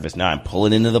make you nervous. Now I'm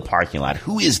pulling into the parking lot.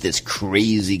 Who is this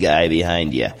crazy guy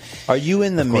behind you? Are you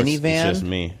in the minivan? It's just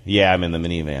me. Yeah, I'm in the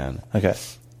minivan. Okay.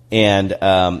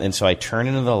 And so I turn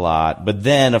into the lot, but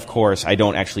then, of course, I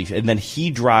don't actually, and then he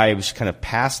drives kind of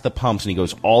past the pumps, and he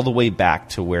goes all the way back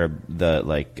to where the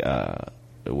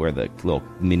little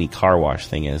mini car wash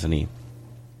thing is, and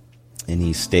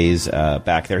he stays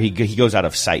back there. He goes out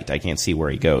of sight. I can't see where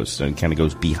he goes, so he kind of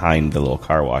goes behind the little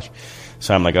car wash.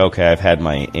 So I'm like, okay, I've had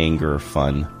my anger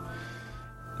fun.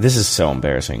 This is so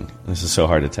embarrassing. This is so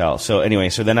hard to tell. So anyway,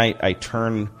 so then I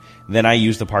turn. Then I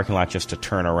use the parking lot just to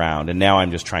turn around, and now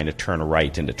I'm just trying to turn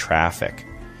right into traffic.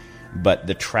 But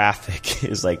the traffic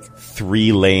is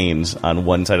 3 lanes on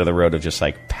one side of the road of just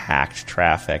packed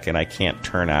traffic, and I can't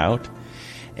turn out.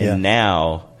 And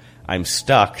now I'm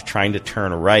stuck trying to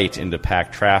turn right into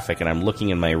packed traffic, and I'm looking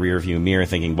in my rearview mirror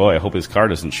thinking, boy, I hope his car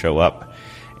doesn't show up.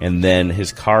 And then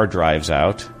his car drives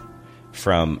out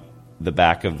from the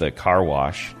back of the car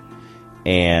wash,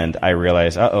 and I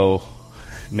realize, uh-oh,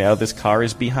 now this car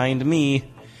is behind me,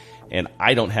 and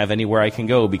I don't have anywhere I can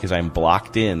go because I'm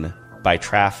blocked in by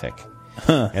traffic.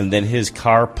 And then his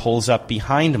car pulls up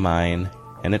behind mine,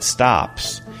 and it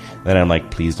stops. Then I'm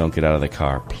like, please don't get out of the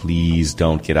car. Please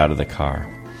don't get out of the car.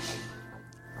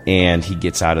 And he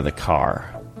gets out of the car.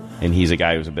 And he's a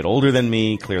guy who's a bit older than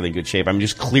me, clearly in good shape. I'm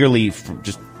just clearly,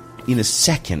 just in a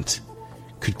second,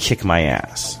 could kick my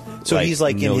ass. So he's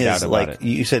in his,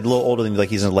 you said a little older than me,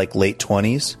 he's in late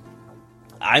 20s?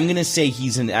 I'm going to say he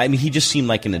just seemed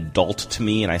like an adult to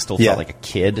me, and I still felt like a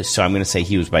kid. So I'm going to say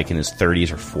he was in his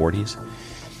 30s or 40s.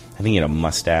 I think he had a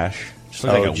mustache. Just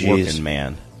looked like a working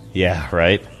man. Yeah,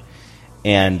 right?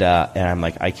 And I'm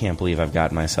like, I can't believe I've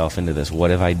gotten myself into this. What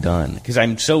have I done? Because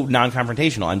I'm so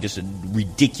non-confrontational. I'm just a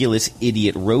ridiculous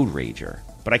idiot road rager.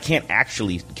 But I can't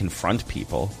actually confront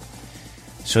people.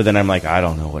 So then I'm like, I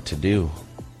don't know what to do.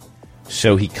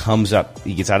 So he comes up,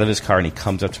 he gets out of his car, and he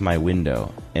comes up to my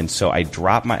window. And so I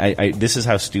drop this is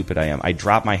how stupid I am. I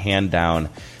drop my hand down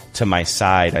to my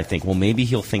side. I think, well, maybe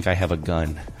he'll think I have a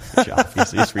gun. Which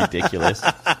obviously is ridiculous.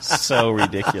 So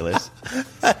ridiculous.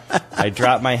 I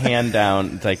drop my hand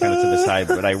down, kind of to the side,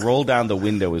 but I roll down the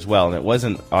window as well. And it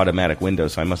wasn't automatic window,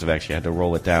 so I must have actually had to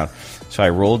roll it down. So I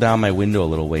roll down my window a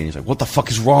little way, and he's like, what the fuck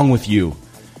is wrong with you?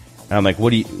 And I'm like,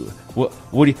 what are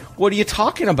you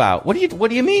talking about? What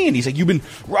do you mean? He's like, you've been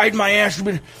riding my ass.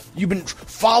 You've been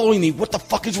following me. What the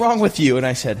fuck is wrong with you? And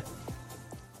I said,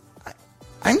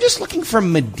 I'm just looking for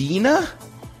Medina.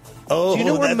 Oh, do you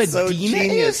know where that's Medina so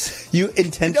genius. You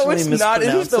intentionally mispronounced not.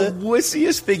 It was the it?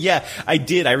 wussiest thing. Yeah, I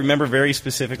did. I remember very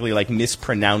specifically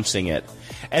mispronouncing it.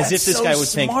 As if this guy would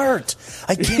think. Smart.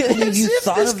 I can't believe you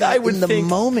thought of that in the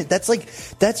moment.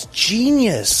 That's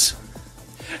genius.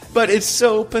 But it's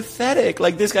so pathetic.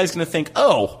 This guy's going to think,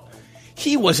 oh,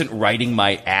 he wasn't riding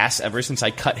my ass ever since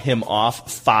I cut him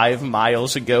off 5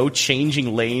 miles ago,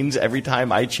 changing lanes every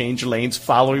time I change lanes,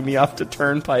 following me off the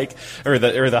turnpike, or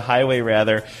the highway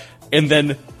rather. And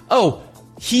then, oh,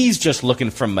 he's just looking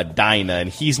from Medina and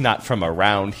he's not from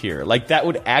around here. That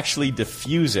would actually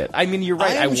diffuse it. I mean, you're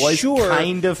right. I was sure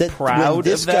kind of proud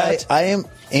of that.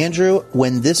 Andrew,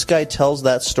 when this guy tells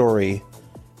that story,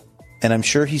 and I'm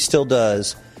sure he still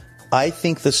does, I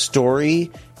think the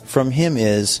story from him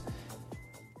is,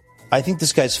 I think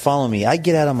this guy's following me. I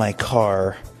get out of my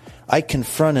car. I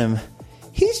confront him.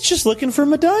 He's just looking for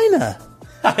Medina.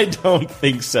 I don't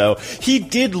think so. He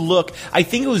did look, I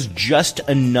think it was just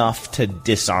enough to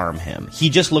disarm him. He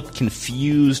just looked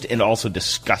confused and also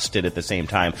disgusted at the same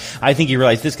time. I think he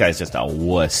realized this guy's just a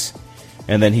wuss.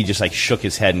 And then he just like shook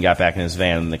his head and got back in his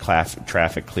van, and the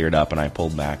traffic cleared up, and I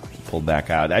pulled back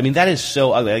out. I mean, that is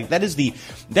so ugly. Like, that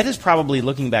is probably,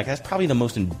 looking back, that's probably the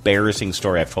most embarrassing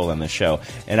story I've told on this show.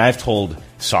 And I've told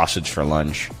sausage for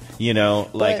lunch. You know,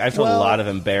 like, I've told a lot of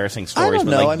embarrassing stories. I don't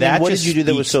know. But, like, I mean, what did you do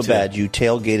that was so bad? You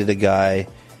tailgated a guy,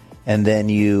 and then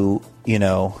you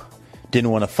didn't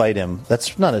want to fight him.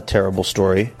 That's not a terrible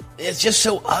story. It's just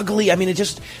so ugly. I mean,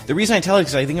 the reason I tell it is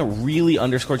because I think it really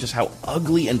underscores just how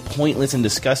ugly and pointless and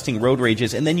disgusting road rage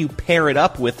is. And then you pair it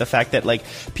up with the fact that, like,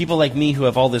 people like me who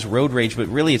have all this road rage, but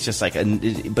really it's just like,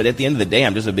 but at the end of the day,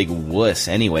 I'm just a big wuss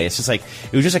anyway. It's just like,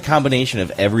 it was just a combination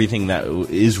of everything that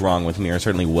is wrong with me, or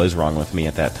certainly was wrong with me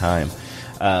at that time.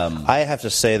 I have to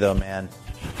say, though, man,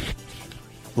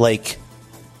 like,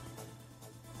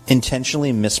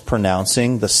 intentionally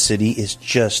mispronouncing the city is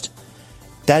just...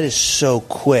 That is so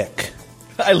quick.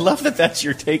 I love that that's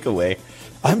your takeaway.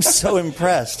 I'm so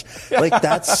impressed. Like,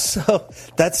 that's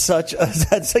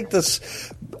like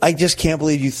this. I just can't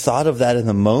believe you thought of that in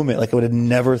the moment. Like, I would have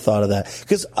never thought of that.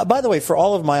 Because, by the way, for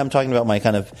all of I'm talking about my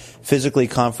kind of physically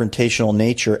confrontational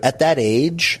nature, at that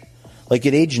age, like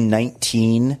at age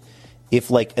 19, if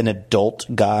like an adult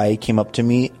guy came up to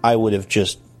me, I would have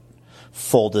just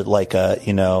folded like a,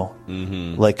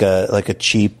 like a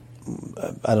cheap,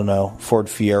 I don't know, Ford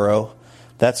Fiero.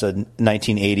 That's a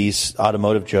 1980s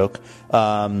automotive joke.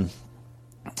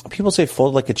 People say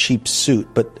fold like a cheap suit,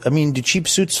 but I mean, do cheap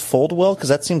suits fold well? Because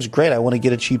that seems great. I want to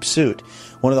get a cheap suit.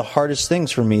 One of the hardest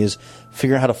things for me is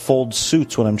figuring out how to fold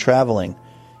suits when I'm traveling.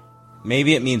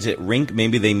 Maybe it means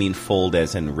maybe they mean fold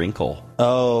as in wrinkle.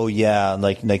 Oh yeah,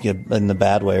 like in the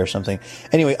bad way or something.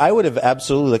 Anyway, I would have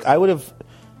absolutely I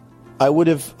would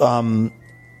have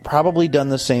probably done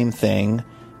the same thing,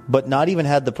 but not even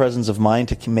had the presence of mind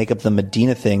to make up the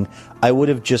Medina thing. I would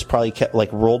have just probably kept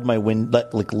rolled my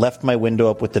left my window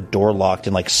up with the door locked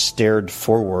and stared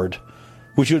forward,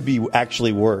 which would be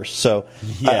actually worse. So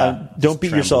don't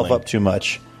beat yourself up too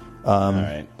much. All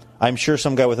right. I'm sure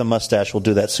some guy with a mustache will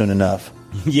do that soon enough.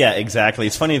 Yeah, exactly.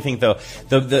 It's funny to think, though,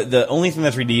 the only thing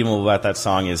that's redeemable about that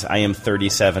song is I am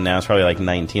 37 now. It's probably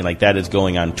 19. That is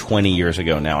going on 20 years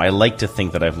ago now. I like to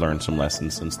think that I've learned some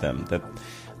lessons since then, that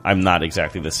I'm not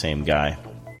exactly the same guy.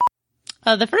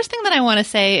 The first thing that I want to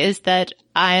say is that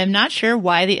I am not sure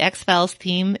why the X-Files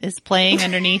theme is playing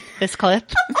underneath this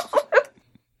clip.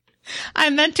 I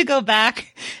meant to go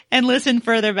back and listen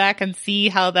further back and see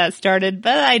how that started,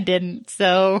 but I didn't.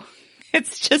 So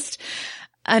it's just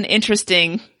an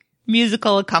interesting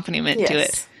musical accompaniment to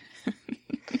it.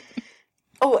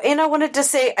 Oh, and I wanted to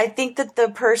say, I think that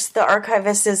the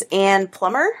archivist is Ann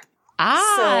Plummer.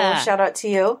 Ah. So shout out to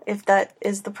you if that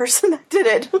is the person that did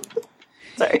it.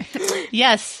 Sorry.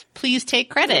 Yes, please take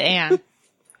credit, Anne.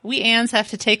 We Anns have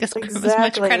to take as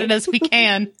much credit as we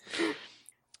can.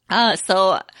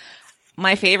 So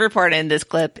my favorite part in this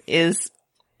clip is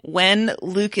when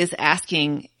Luke is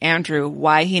asking Andrew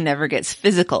why he never gets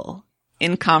physical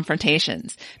in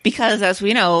confrontations. Because as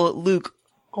we know, Luke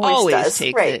always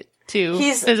takes it to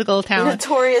physical talent.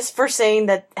 Notorious for saying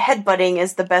that headbutting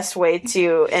is the best way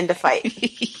to end a fight.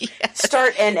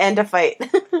 Start and end a fight.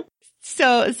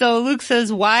 So Luke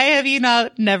says, why have you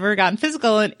never gotten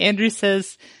physical? And Andrew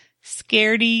says,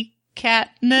 scaredy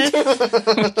catness,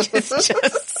 which is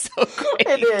just so great.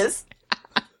 It is.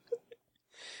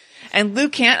 And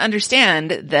Luke can't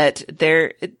understand that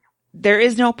there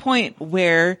is no point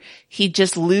where he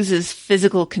just loses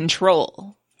physical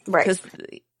control. Right. Because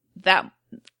that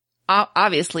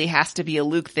obviously has to be a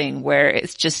Luke thing where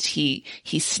it's just he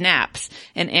snaps,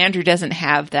 and Andrew doesn't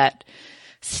have that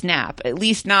snap, at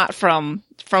least not from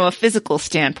a physical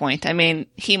standpoint. I mean,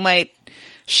 he might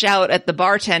shout at the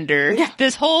bartender,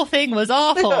 this whole thing was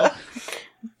awful,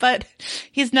 but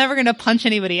he's never going to punch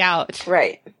anybody out.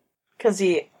 Right. Because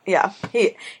he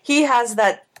has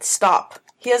that stop.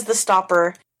 He has the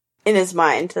stopper in his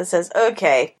mind that says,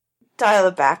 okay, dial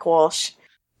it back, Walsh.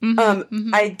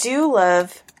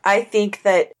 I think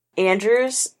that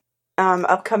Andrew's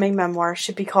upcoming memoir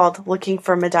should be called Looking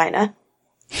for Medina.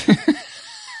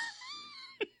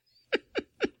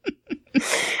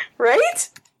 Right?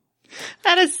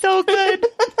 That is so good.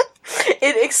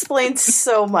 It explains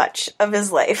so much of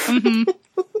his life.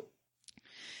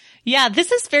 Yeah,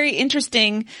 this is very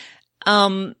interesting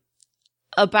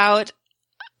about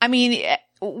I mean,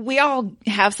 we all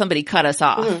have somebody cut us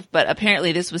off, but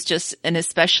apparently this was just an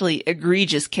especially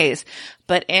egregious case.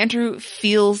 But Andrew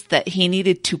feels that he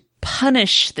needed to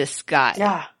punish this guy.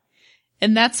 Yeah.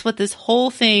 And that's what this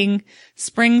whole thing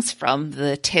springs from,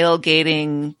 the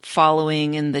tailgating,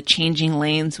 following, and the changing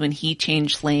lanes when he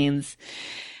changed lanes.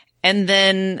 And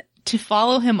then to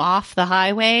follow him off the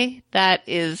highway, that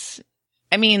is,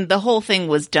 I mean, the whole thing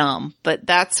was dumb, but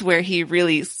that's where he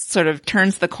really sort of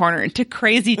turns the corner into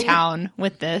crazy town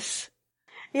with this.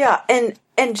 Yeah, and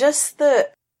just the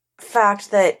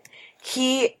fact that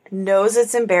he knows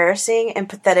it's embarrassing and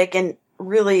pathetic and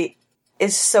really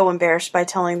is so embarrassed by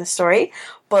telling the story,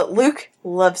 but Luke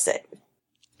loves it.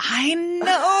 I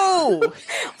know!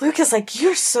 Luke is like,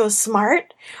 you're so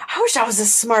smart. I wish I was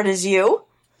as smart as you.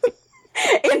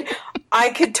 And I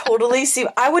could totally see,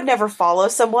 I would never follow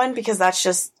someone because that's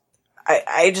just,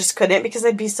 I just couldn't because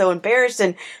I'd be so embarrassed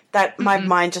and that my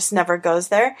mind just never goes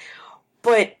there.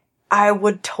 But I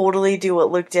would totally do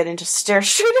what Luke did and just stare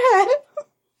straight ahead.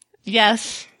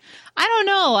 Yes. I don't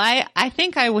know. I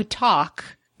think I would talk,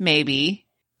 maybe,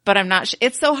 but I'm not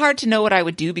it's so hard to know what I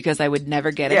would do because I would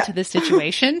never get into this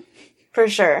situation. For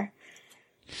sure.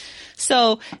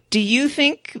 So, do you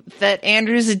think that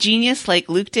Andrew's a genius like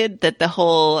Luke did? That the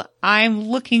whole, I'm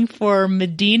looking for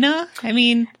Medina? I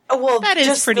mean, well, that is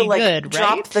just pretty the, good, right?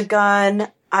 Drop the gun.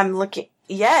 I'm looking.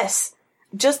 Yes.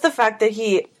 Just the fact that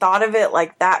he thought of it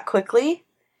like that quickly,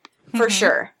 for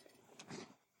sure.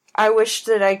 I wish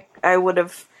that I would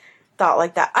have thought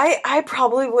like that. I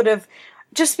probably would have,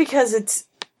 just because it's,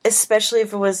 especially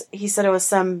if it was, he said it was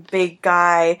some big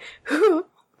guy who,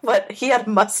 but he had a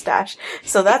mustache,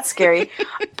 so that's scary.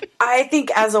 I think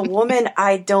as a woman,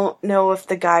 I don't know if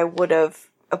the guy would have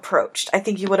approached. I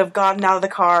think he would have gotten out of the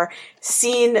car,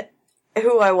 seen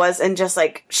who I was, and just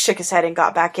like shook his head and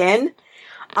got back in.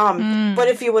 But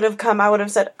if he would have come, I would have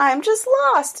said, I'm just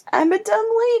lost. I'm a dumb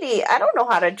lady. I don't know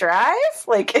how to drive.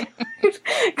 Like,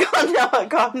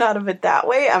 gotten out of it that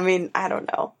way. I mean, I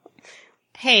don't know.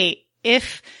 Hey,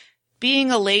 if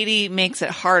being a lady makes it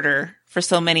harder for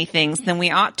so many things, then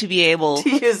we ought to be able to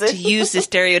use the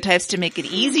stereotypes to make it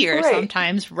easier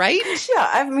sometimes, right? Yeah,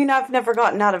 I mean, I've never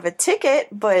gotten out of a ticket,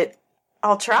 but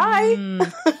I'll try.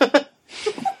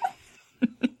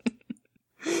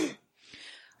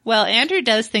 Well, Andrew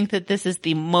does think that this is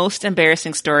the most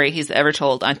embarrassing story he's ever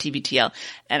told on TBTL.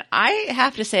 And I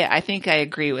have to say, I think I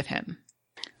agree with him.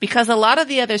 Because a lot of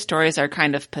the other stories are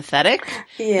kind of pathetic.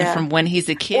 Yeah. From when he's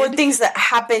a kid. Or things that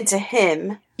happen to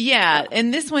him. Yeah.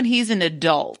 And this one, he's an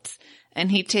adult.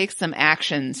 And he takes some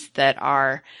actions that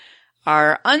are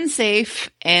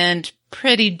unsafe and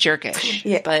pretty jerkish.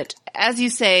 Yeah. But as you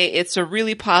say, it's a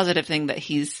really positive thing that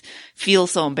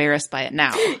feels so embarrassed by it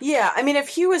now. Yeah. I mean, if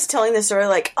he was telling the story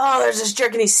like, oh, there's this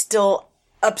jerk and he's still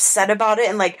upset about it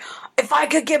and like, if I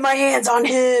could get my hands on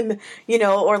him, you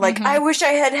know, or like, I wish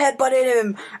I had headbutted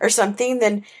him or something,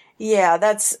 then yeah,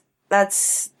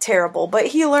 that's terrible. But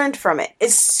he learned from it.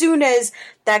 As soon as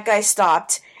that guy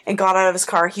stopped and got out of his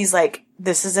car, he's like,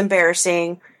 this is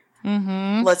embarrassing.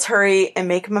 Let's hurry and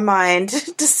make my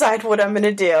mind decide what I'm going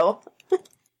to do.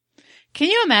 Can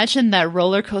you imagine that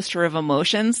roller coaster of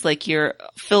emotions? Like you're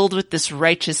filled with this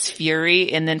righteous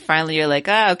fury and then finally you're like,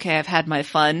 okay, I've had my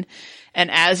fun. And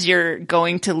as you're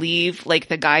going to leave, like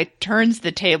the guy turns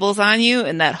the tables on you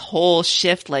and that whole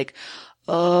shift like,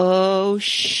 oh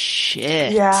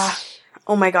shit. Yeah.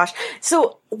 Oh my gosh.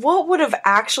 So what would have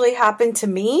actually happened to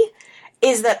me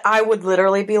is that I would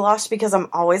literally be lost because I'm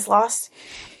always lost.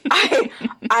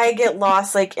 I get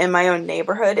lost like in my own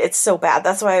neighborhood. It's so bad.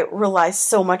 That's why I rely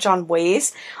so much on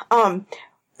Waze.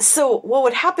 So what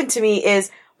would happen to me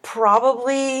is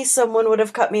probably someone would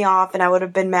have cut me off and I would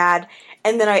have been mad.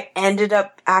 And then I ended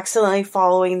up accidentally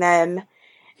following them.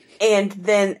 And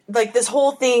then like this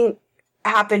whole thing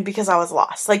happened because I was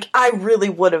lost. Like I really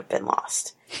would have been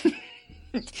lost.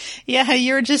 Yeah,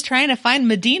 you were just trying to find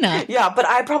Medina. Yeah, but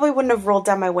I probably wouldn't have rolled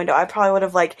down my window. I probably would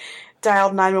have like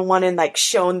dialed 911 and like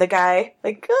shown the guy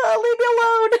like, oh, leave me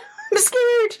alone. I'm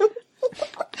scared.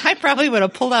 I probably would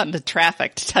have pulled out into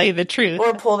traffic to tell you the truth.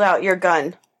 Or pulled out your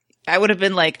gun. I would have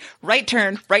been like, right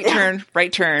turn, right turn,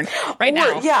 right turn, right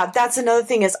now. Yeah, that's another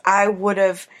thing is I would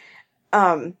have,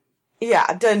 done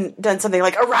something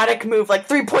like erratic move, like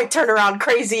 3-point turnaround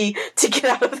crazy to get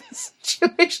out of this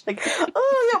situation. Like,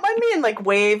 oh, yeah, my man like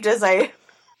waved as I,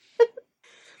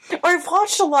 or I've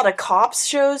watched a lot of cops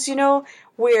shows, you know,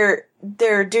 where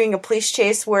they're doing a police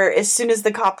chase where as soon as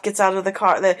the cop gets out of the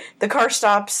car, the car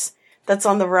stops that's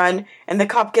on the run and the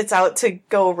cop gets out to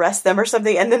go arrest them or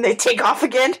something and then they take off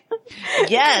again.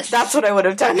 Yes. That's what I would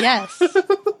have done. Yes.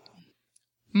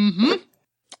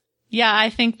 Yeah, I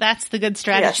think that's the good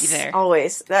strategy Yes, there.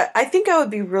 always. I think I would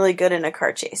be really good in a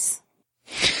car chase.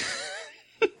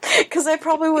 Because I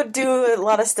probably would do a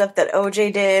lot of stuff that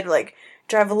OJ did, like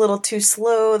drive a little too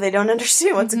slow, they don't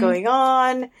understand what's going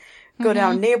on, go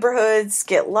down neighborhoods,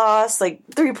 get lost, like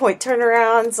 3-point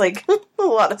turnarounds, like a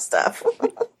lot of stuff.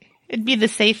 It'd be the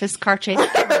safest car chase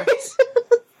ever.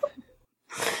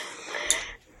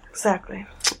 Exactly.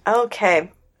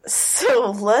 Okay,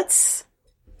 so let's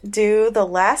do the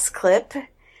last clip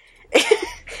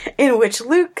in which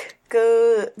Luke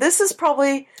goes. This is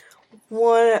probably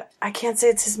one, I can't say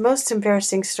it's his most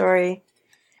embarrassing story,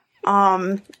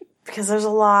 because there's a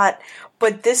lot,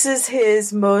 but this is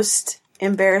his most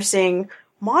embarrassing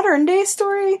modern day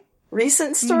story,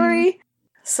 recent story.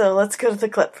 So let's go to the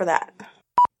clip for that.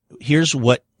 Here's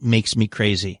what makes me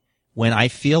crazy. When I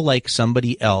feel like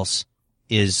somebody else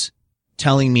is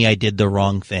telling me I did the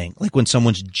wrong thing, like when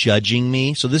someone's judging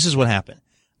me. So this is what happened.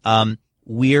 Carrie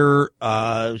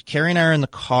and I are in the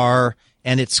car,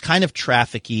 and it's kind of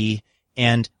trafficky,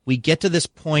 and we get to this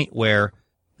point where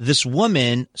this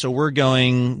woman, so we're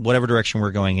going whatever direction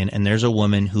we're going in, and there's a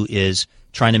woman who is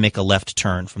trying to make a left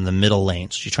turn from the middle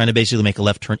lane. So she's trying to basically make a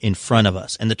left turn in front of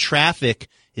us, and the traffic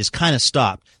is kind of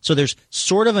stopped. So there's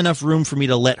sort of enough room for me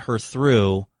to let her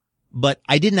through, but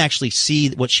I didn't actually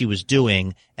see what she was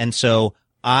doing. And so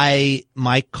my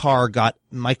car got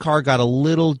a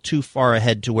little too far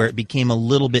ahead to where it became a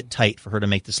little bit tight for her to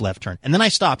make this left turn. And then I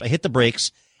stopped, I hit the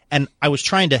brakes, and I was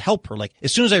trying to help her. Like,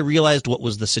 as soon as I realized what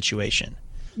was the situation,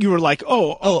 you were like,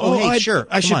 hey, sure.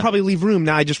 I should probably leave room.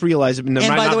 Now I just realized it. And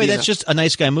by the way, that's just a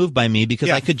nice guy move by me, because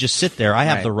I could just sit there. I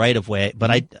have the right of way, but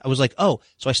I was like, so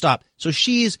I stopped. So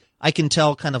I can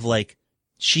tell kind of like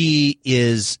she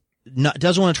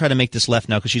doesn't want to try to make this left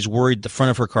now because she's worried the front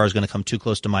of her car is going to come too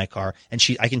close to my car. And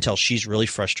I can tell she's really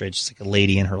frustrated. She's like a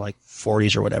lady in her like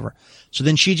 40s or whatever. So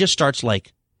then she just starts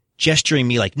like gesturing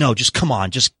me like, no, just come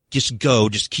on, just go,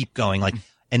 just keep going. Like,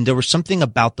 and there was something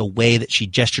about the way that she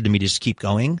gestured to me to just keep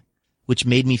going, which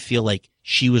made me feel like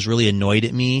she was really annoyed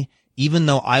at me, even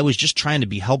though I was just trying to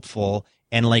be helpful.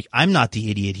 And like, I'm not the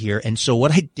idiot here. And so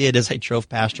what I did as I drove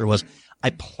past her was I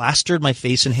plastered my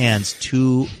face and hands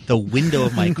to the window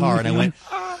of my car, and I went,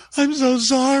 I'm so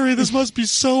sorry. This must be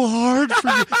so hard for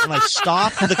you. And I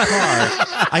stopped the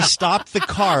car. I stopped the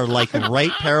car like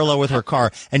right parallel with her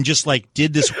car and just like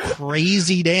did this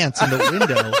crazy dance in the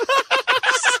window.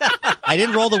 I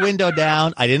didn't roll the window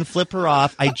down. I didn't flip her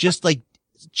off. I just like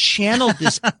channeled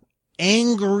this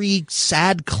angry,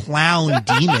 sad clown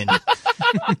demon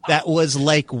that was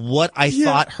like what I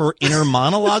thought her inner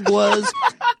monologue was.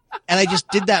 And I just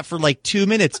did that for like 2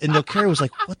 minutes, and Carrie was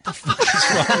like, what the fuck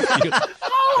is wrong with you?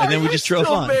 And then we just drove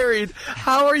on. Married?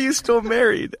 How are you still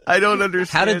married? I don't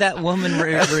understand. How did that woman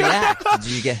react?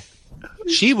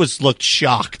 She looked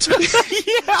shocked.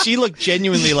 She looked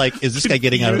genuinely like, is this guy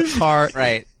getting out of the car?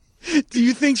 Right. Do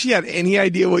you think she had any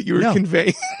idea what you were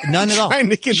conveying? None at all.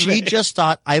 She just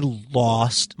thought I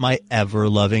lost my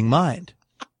ever-loving mind.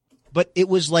 But it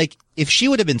was like, if she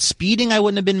would have been speeding, I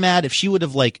wouldn't have been mad. If she would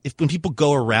have when people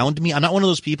go around me, I'm not one of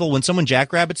those people, when someone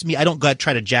jackrabbits me, I don't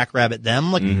try to jackrabbit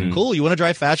them. Like, cool, you want to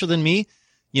drive faster than me?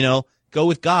 Go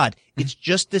with God. It's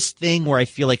just this thing where I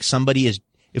feel like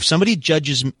if somebody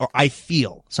judges me, or I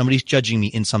feel somebody's judging me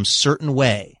in some certain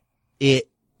way, it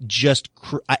just,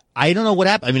 I don't know what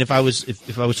happened. I mean, if I was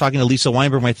talking to Lisa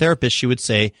Weinberg, my therapist, she would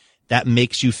say, that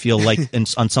makes you feel like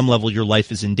on some level your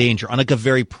life is in danger, on like a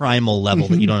very primal level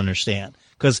that you don't understand.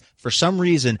 Because for some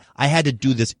reason I had to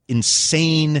do this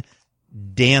insane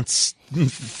dance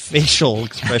facial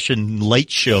expression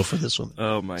light show for this woman.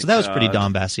 Oh my God. So that was pretty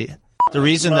Don Bassi. The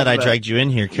reason that I dragged you in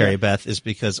here, Carrie Beth, is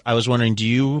because I was wondering, do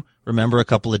you remember a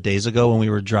couple of days ago when we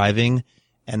were driving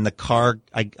and the car,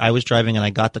 I was driving and I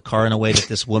got the car in a way that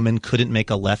this woman couldn't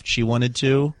make a left she wanted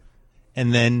to.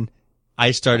 And then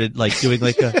I started like doing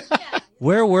like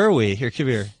where were we? Here, come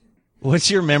here. What's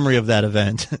your memory of that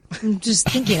event? I'm just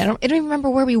thinking. I don't even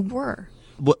remember where we were.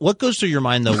 What goes through your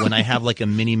mind though when I have like a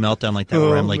mini meltdown like that,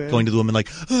 where I'm like going to the woman like,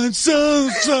 I'm so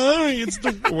sorry, it's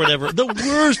or whatever. The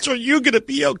worst. Are you gonna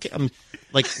be okay? I'm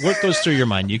like, what goes through your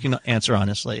mind? You can answer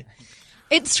honestly.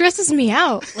 It stresses me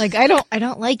out. Like I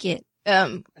don't like it.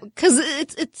 Cause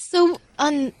it's so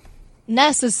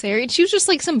unnecessary. She was just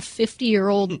like some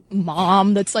 50-year-old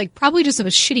mom that's like probably just a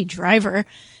shitty driver.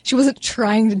 She wasn't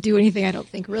trying to do anything, I don't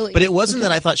think, really. But it wasn't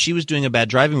that I thought she was doing a bad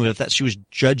driving with it, that she was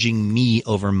judging me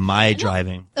over my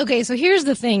driving. Okay, so here's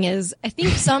the thing is, I think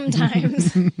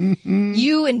sometimes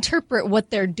you interpret what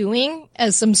they're doing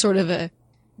as some sort of a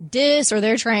diss, or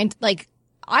they're trying to, like,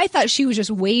 I thought she was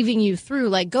just waving you through,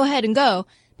 like, go ahead and go.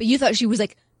 But you thought she was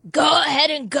like, go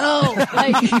ahead and go.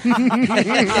 Like,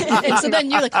 and so then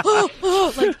you're like,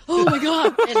 oh my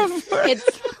God. And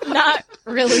it's not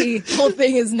really, the whole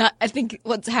thing is not, I think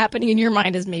what's happening in your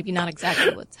mind is maybe not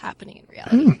exactly what's happening in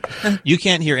reality. You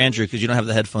can't hear Andrew because you don't have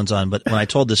the headphones on, but when I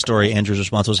told this story, Andrew's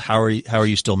response was, how are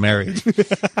you still married?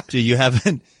 Do you have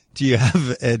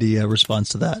any response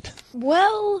to that?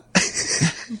 Well,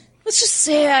 let's just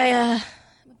say I'm a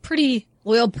pretty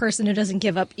loyal person who doesn't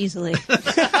give up easily.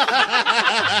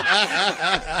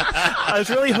 I was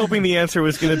really hoping the answer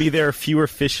was going to be there are fewer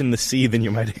fish in the sea than you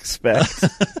might expect.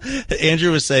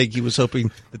 Andrew was saying he was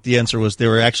hoping that the answer was there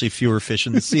were actually fewer fish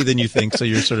in the sea than you think, so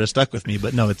you're sort of stuck with me.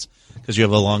 But no, it's because you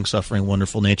have a long-suffering,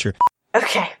 wonderful nature.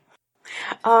 Okay.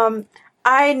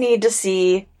 I need to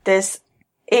see this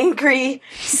angry,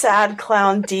 sad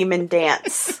clown demon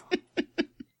dance.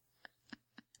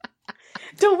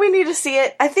 Don't we need to see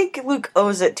it? I think Luke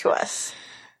owes it to us.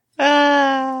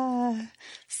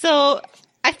 So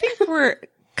I think we're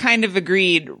kind of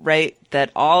agreed, right,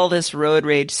 that all this road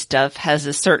rage stuff has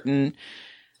a certain,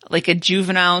 like a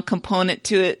juvenile component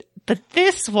to it. But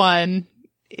this one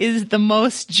is the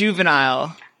most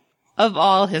juvenile of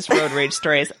all his road rage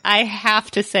stories. I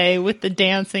have to say, with the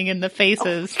dancing and the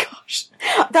faces. Oh gosh.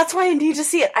 That's why I need to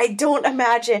see it. I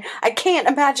can't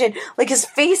imagine, like, his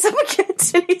face up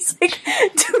against it. He's, like,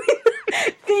 doing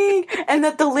the thing. And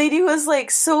that the lady was,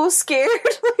 like, so scared.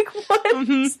 Like, what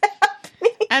is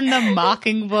happening? And the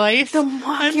mocking voice. The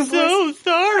mocking I'm voice. so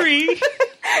sorry. Your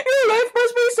life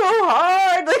must be so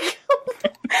hard. Like,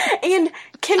 and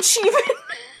can she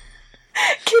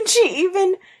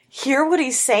even hear what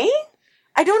he's saying?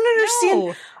 I don't understand.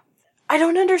 No. I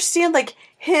don't understand, like,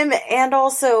 him and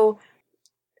also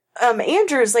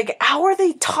Andrews. Like, how are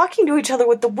they talking to each other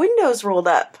with the windows rolled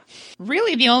up?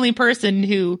 Really, the only person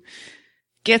who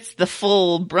gets the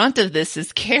full brunt of this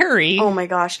is Carrie. Oh my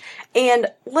gosh. And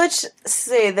let's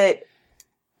say that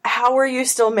 "How are you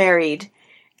still married?"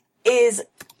 is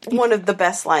one of the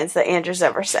best lines that Andrews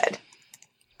ever said.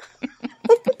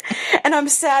 And I'm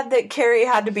sad that Carrie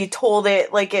had to be told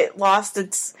it, like, it lost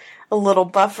its a little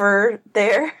buffer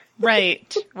there.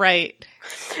 Right.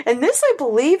 And this, I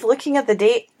believe, looking at the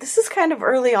date, this is kind of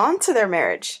early on to their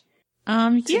marriage.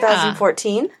 Yeah.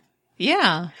 2014.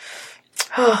 Yeah.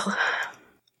 Oh,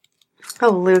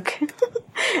 Luke.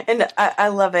 And I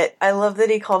love it. I love that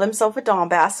he called himself a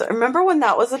Donbass. Remember when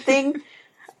that was a thing?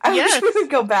 I wish we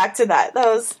would go back to that.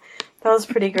 That was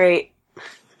pretty great.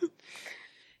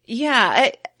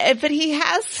 Yeah, but he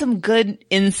has some good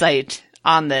insight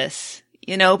on this,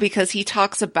 because he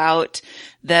talks about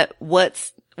that what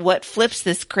flips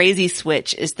this crazy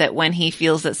switch is that when he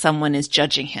feels that someone is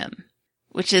judging him,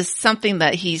 which is something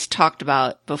that he's talked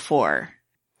about before.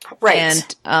 Right.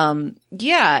 And,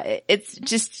 it's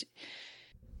just,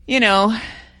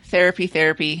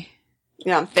 therapy.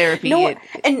 Yeah. Therapy.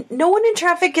 And no one in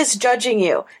traffic is judging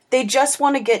you. They just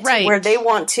want to get to where they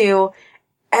want to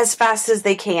as fast as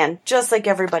they can, just like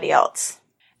everybody else.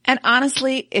 And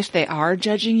honestly, if they are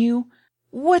judging you,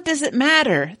 what does it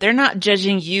matter? They're not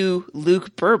judging you,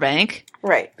 Luke Burbank.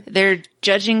 Right. They're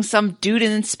judging some dude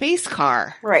in a space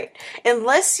car. Right.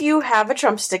 Unless you have a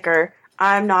Trump sticker,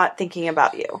 I'm not thinking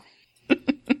about you.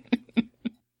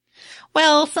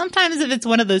 Well, sometimes if it's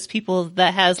one of those people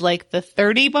that has like the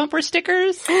 30 bumper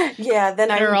stickers. Yeah,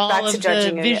 then I'm back to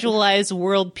judging the visualized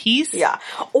world peace. Yeah.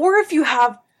 Or if you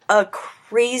have a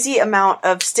crazy amount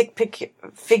of stick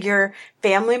figure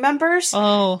family members,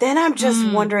 then I'm just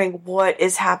wondering what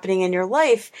is happening in your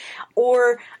life.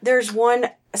 Or there's one,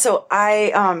 so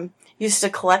I used to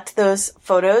collect those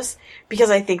photos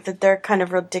because I think that they're kind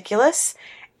of ridiculous.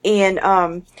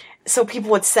 And so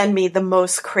people would send me the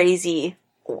most crazy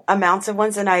amounts of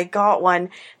ones, and I got one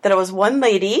that it was one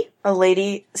lady, a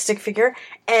lady stick figure,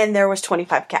 and there was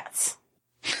 25 cats.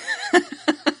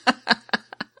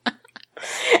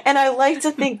 And I like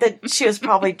to think that she was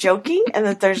probably joking and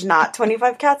that there's not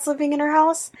 25 cats living in her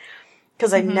house,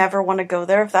 because I never want to go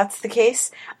there if that's the case.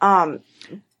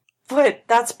 But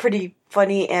that's pretty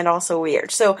funny and also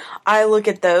weird. So I look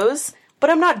at those, but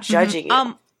I'm not judging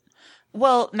you.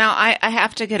 Well, now I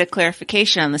have to get a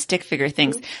clarification on the stick figure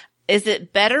things. Is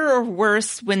it better or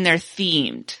worse when they're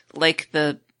themed, like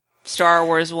the Star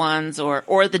Wars ones or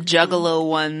the Juggalo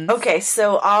ones? Okay,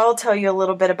 so I'll tell you a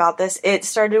little bit about this. It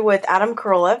started with Adam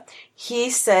Carolla. He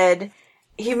said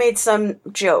he made some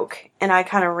joke, and I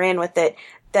kind of ran with it,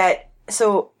 that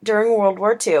so during World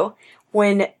War II,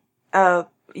 when a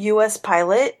U.S.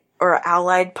 pilot or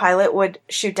Allied pilot would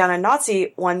shoot down a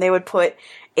Nazi one, they would put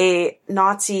a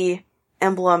Nazi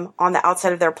emblem on the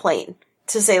outside of their plane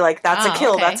to say, like, that's a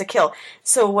kill, that's a kill.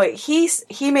 So what he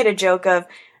made a joke of,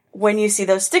 when you see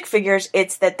those stick figures,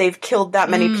 it's that they've killed that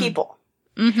many people.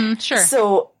 Mm-hmm, sure.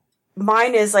 So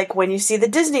mine is like when you see the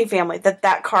Disney family,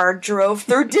 that car drove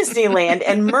through Disneyland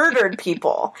and murdered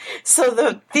people. So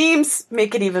the themes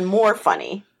make it even more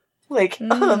funny. Like,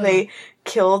 oh, they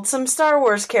killed some Star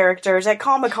Wars characters at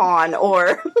Comic-Con,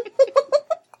 or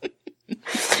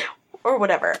or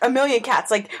whatever. A million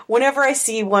cats. Like, whenever I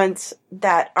see ones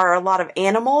that are a lot of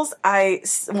animals, I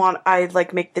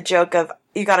like make the joke of,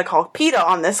 you gotta call PETA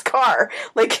on this car.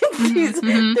 Like,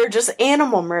 they're just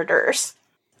animal murderers.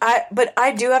 But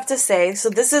I do have to say, so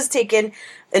this has taken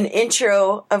an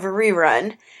intro of a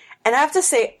rerun, and I have to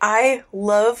say, I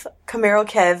love Camaro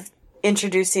Kev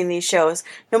introducing these shows.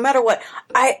 No matter what,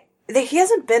 he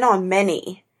hasn't been on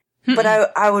many, but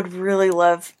I would really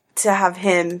love to have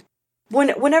him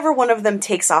whenever one of them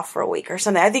takes off for a week or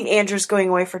something. I think Andrew's going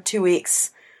away for 2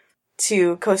 weeks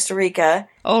to Costa Rica.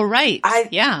 Oh, right.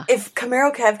 Yeah. If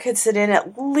Camaro Kev could sit in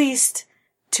at least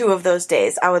 2 of those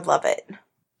days, I would love it.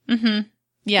 Mm-hmm.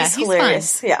 Yeah, he's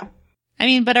hilarious. Fun. Yeah. I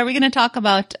mean, but are we going to talk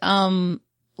about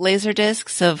laser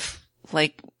discs of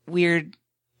like weird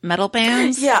metal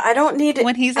bands? Yeah, I don't need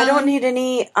when he's I don't need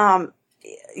any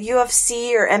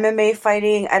UFC or MMA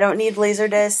fighting. I don't need laser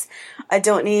discs. I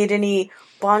don't need any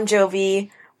Bon Jovi,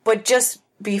 but just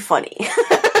be funny.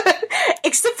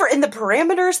 Except for in the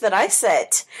parameters that I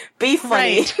set. Be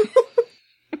funny. Right.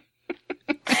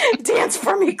 Dance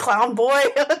for me, clown boy.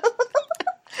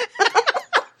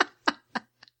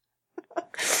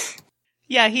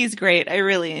 Yeah, he's great. I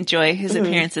really enjoy his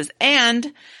appearances.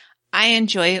 And I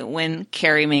enjoy it when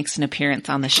Carrie makes an appearance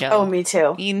on the show. Oh, me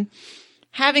too. I mean,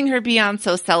 having her be on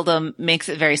so seldom makes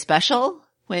it very special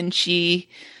when she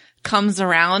comes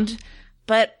around.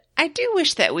 But I do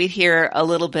wish that we'd hear a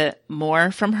little bit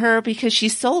more from her, because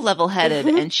she's so level-headed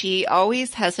and she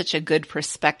always has such a good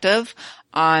perspective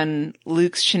on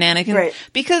Luke's shenanigans. Right.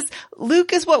 Because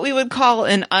Luke is what we would call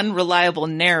an unreliable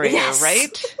narrator,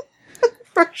 right?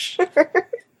 For sure.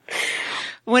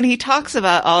 When he talks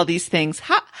about all these things,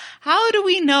 how do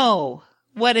we know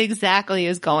what exactly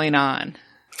is going on?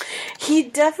 He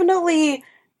definitely,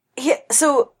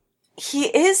 he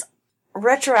is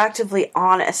retroactively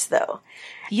honest, though.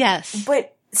 Yes.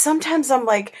 But sometimes I'm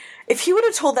like, if he would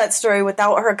have told that story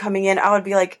without her coming in, I would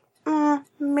be like,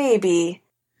 maybe.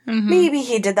 Maybe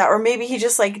he did that, or maybe he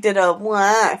just like did a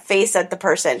wah face at the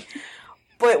person.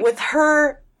 But with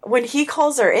her, when he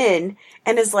calls her in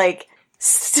and is like,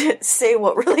 say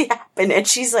what really happened, and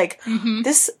she's like,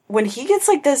 this, when he gets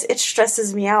like this, it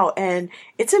stresses me out and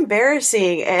it's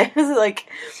embarrassing, and like,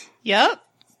 yep.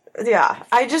 Yeah.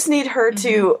 I just need her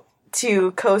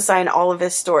to co-sign all of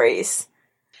his stories.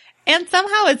 And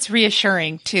somehow it's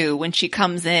reassuring too when she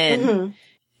comes in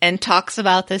and talks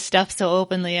about this stuff so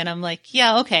openly, and I'm like,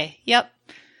 yeah, okay, yep.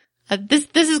 This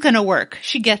is gonna work.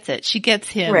 She gets it. She gets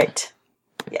him. Right.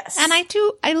 Yes. And I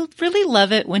really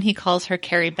love it when he calls her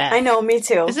Carrie Beth. I know, me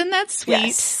too. Isn't that sweet?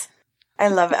 Yes. I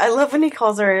love it. I love when he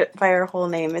calls her by her whole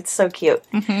name. It's so cute.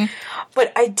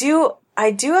 But I do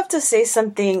have to say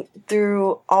something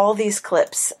through all these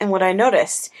clips, and what I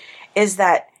noticed is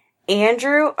that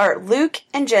Luke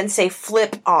and Jen say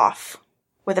flip off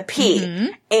with a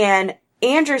P, and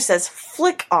Andrew says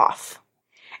flick off.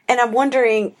 And I'm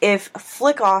wondering if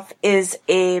flick off is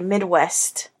a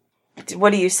Midwest. What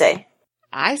do you say?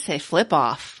 I say flip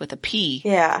off with a P.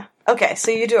 Yeah. Okay,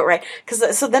 so you do it right.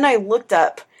 So then I looked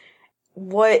up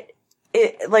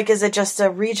is it just a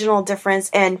regional difference?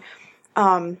 And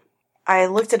I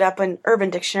looked it up in Urban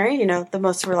Dictionary, the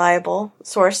most reliable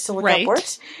source to look up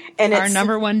words. And our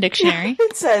number one dictionary.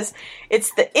 It says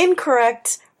it's the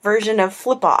incorrect version of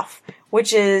flip off,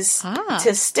 which is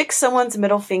to stick someone's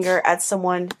middle finger at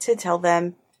someone to tell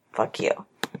them, fuck you.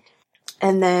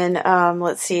 And then,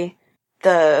 let's see,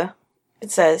 it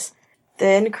says the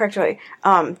incorrect way.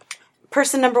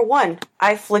 Person number 1,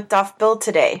 I flicked off Bill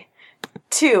today.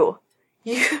 2,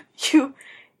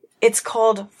 it's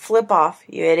called flip off,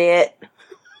 you idiot.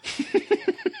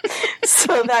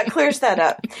 So that clears that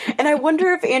up. And I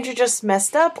wonder if Andrew just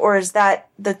messed up, or is that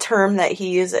the term that he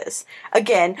uses?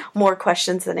 Again, more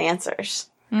questions than answers.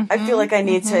 I feel like I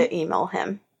need to email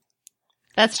him.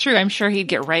 That's true. I'm sure he'd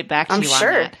get right back to you on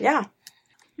that. Yeah.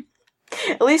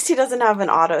 At least he doesn't have an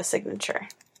auto signature.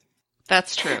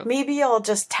 That's true. Maybe I'll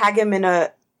just tag him in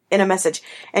a message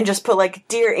and just put like,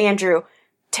 Dear Andrew,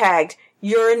 tagged,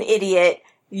 you're an idiot.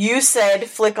 You said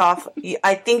flick off.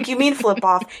 I think you mean flip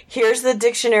off. Here's the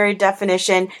dictionary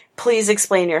definition. Please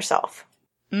explain yourself.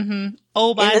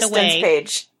 Oh, by the way,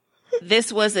 page.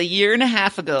 This was a year and a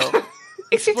half ago.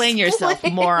 Explain yourself,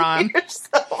 moron.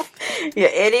 You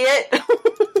idiot.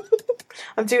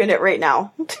 I'm doing it right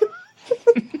now.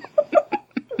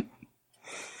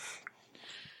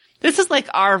 This is like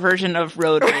our version of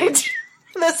road rage.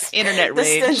 This Internet the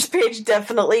rage. Stench page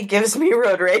definitely gives me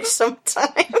road rage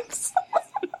sometimes.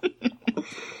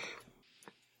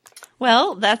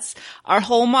 Well, that's our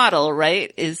whole model,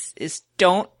 right? Is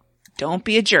don't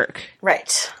be a jerk.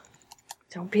 Right.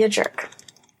 Don't be a jerk.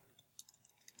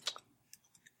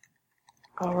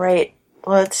 All right.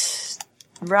 Let's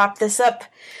wrap this up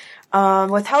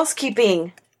with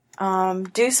housekeeping.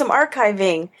 Do some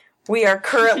archiving. We are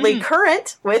currently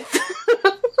current with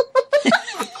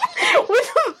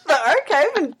with the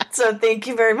archive, and so thank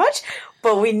you very much.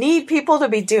 But we need people to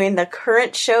be doing the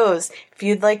current shows. If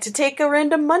you'd like to take a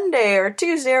random Monday or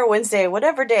Tuesday or Wednesday,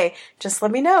 whatever day, just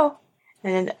let me know.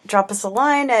 And drop us a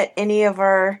line at any of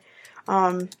our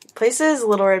places,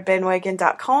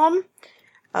 littleredbandwagon.com,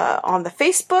 on the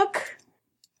Facebook,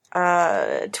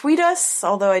 tweet us,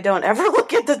 although I don't ever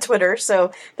look at the Twitter,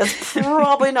 so that's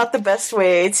probably not the best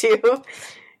way to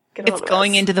get It's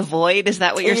going into the void? Is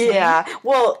that what you're saying? Yeah.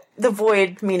 Well, the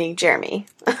void meaning Jeremy.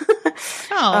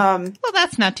 Well,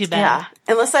 that's not too bad. Yeah.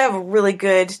 Unless I have a really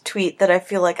good tweet that I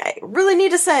feel like I really need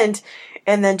to send.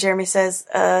 And then Jeremy says,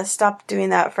 stop doing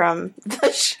that from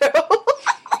the show.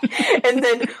 And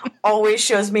then always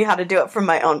shows me how to do it from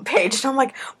my own page. And I'm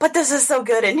like, but this is so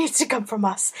good. It needs to come from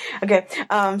us. Okay.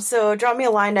 So drop me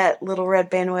a line at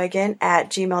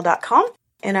littleredbandwagon@gmail.com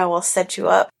and I will set you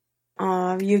up.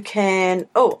 You can,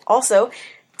 also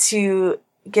to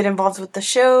get involved with the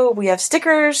show, we have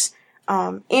stickers,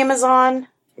 Amazon,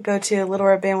 go to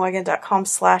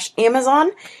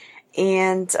littleredbandwagon.com/Amazon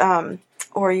and,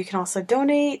 or you can also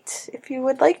donate if you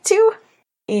would like to.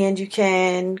 And you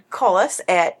can call us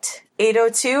at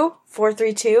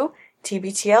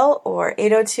 802-432-TBTL or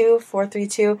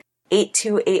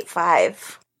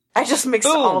 802-432-8285. I just mixed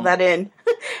all that in.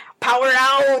 Power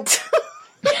out!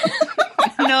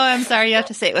 No, I'm sorry. You have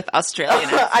to say it with Australian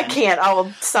accent. I can't. I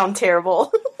will sound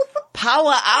terrible.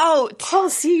 Power out! Oh,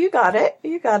 see, you got it.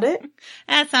 You got it.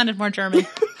 That sounded more German.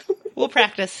 We'll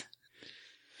practice.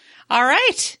 All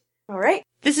right. All right.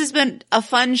 This has been a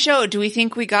fun show. Do we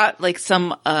think we got like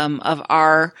some of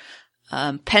our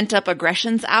pent up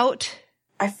aggressions out?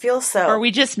 I feel so. Or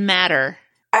we just matter?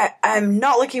 I'm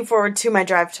not looking forward to my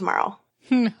drive tomorrow.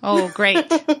 Oh,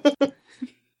 great.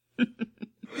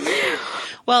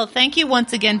 Well, thank you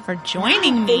once again for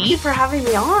joining me. Thank you for having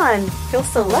me on. Feel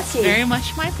so lucky. It's very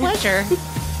much my pleasure.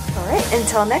 All right.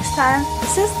 Until next time,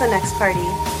 this is The Next Party.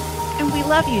 And we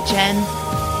love you, Jen.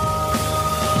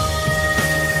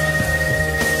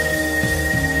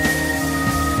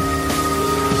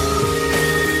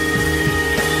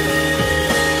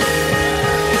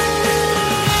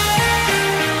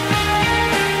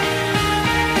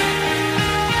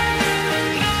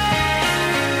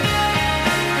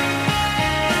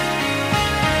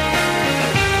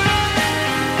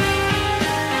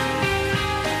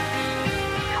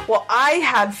 Well, I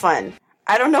had fun.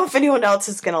 I don't know if anyone else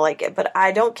is going to like it, but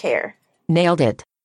I don't care. Nailed it.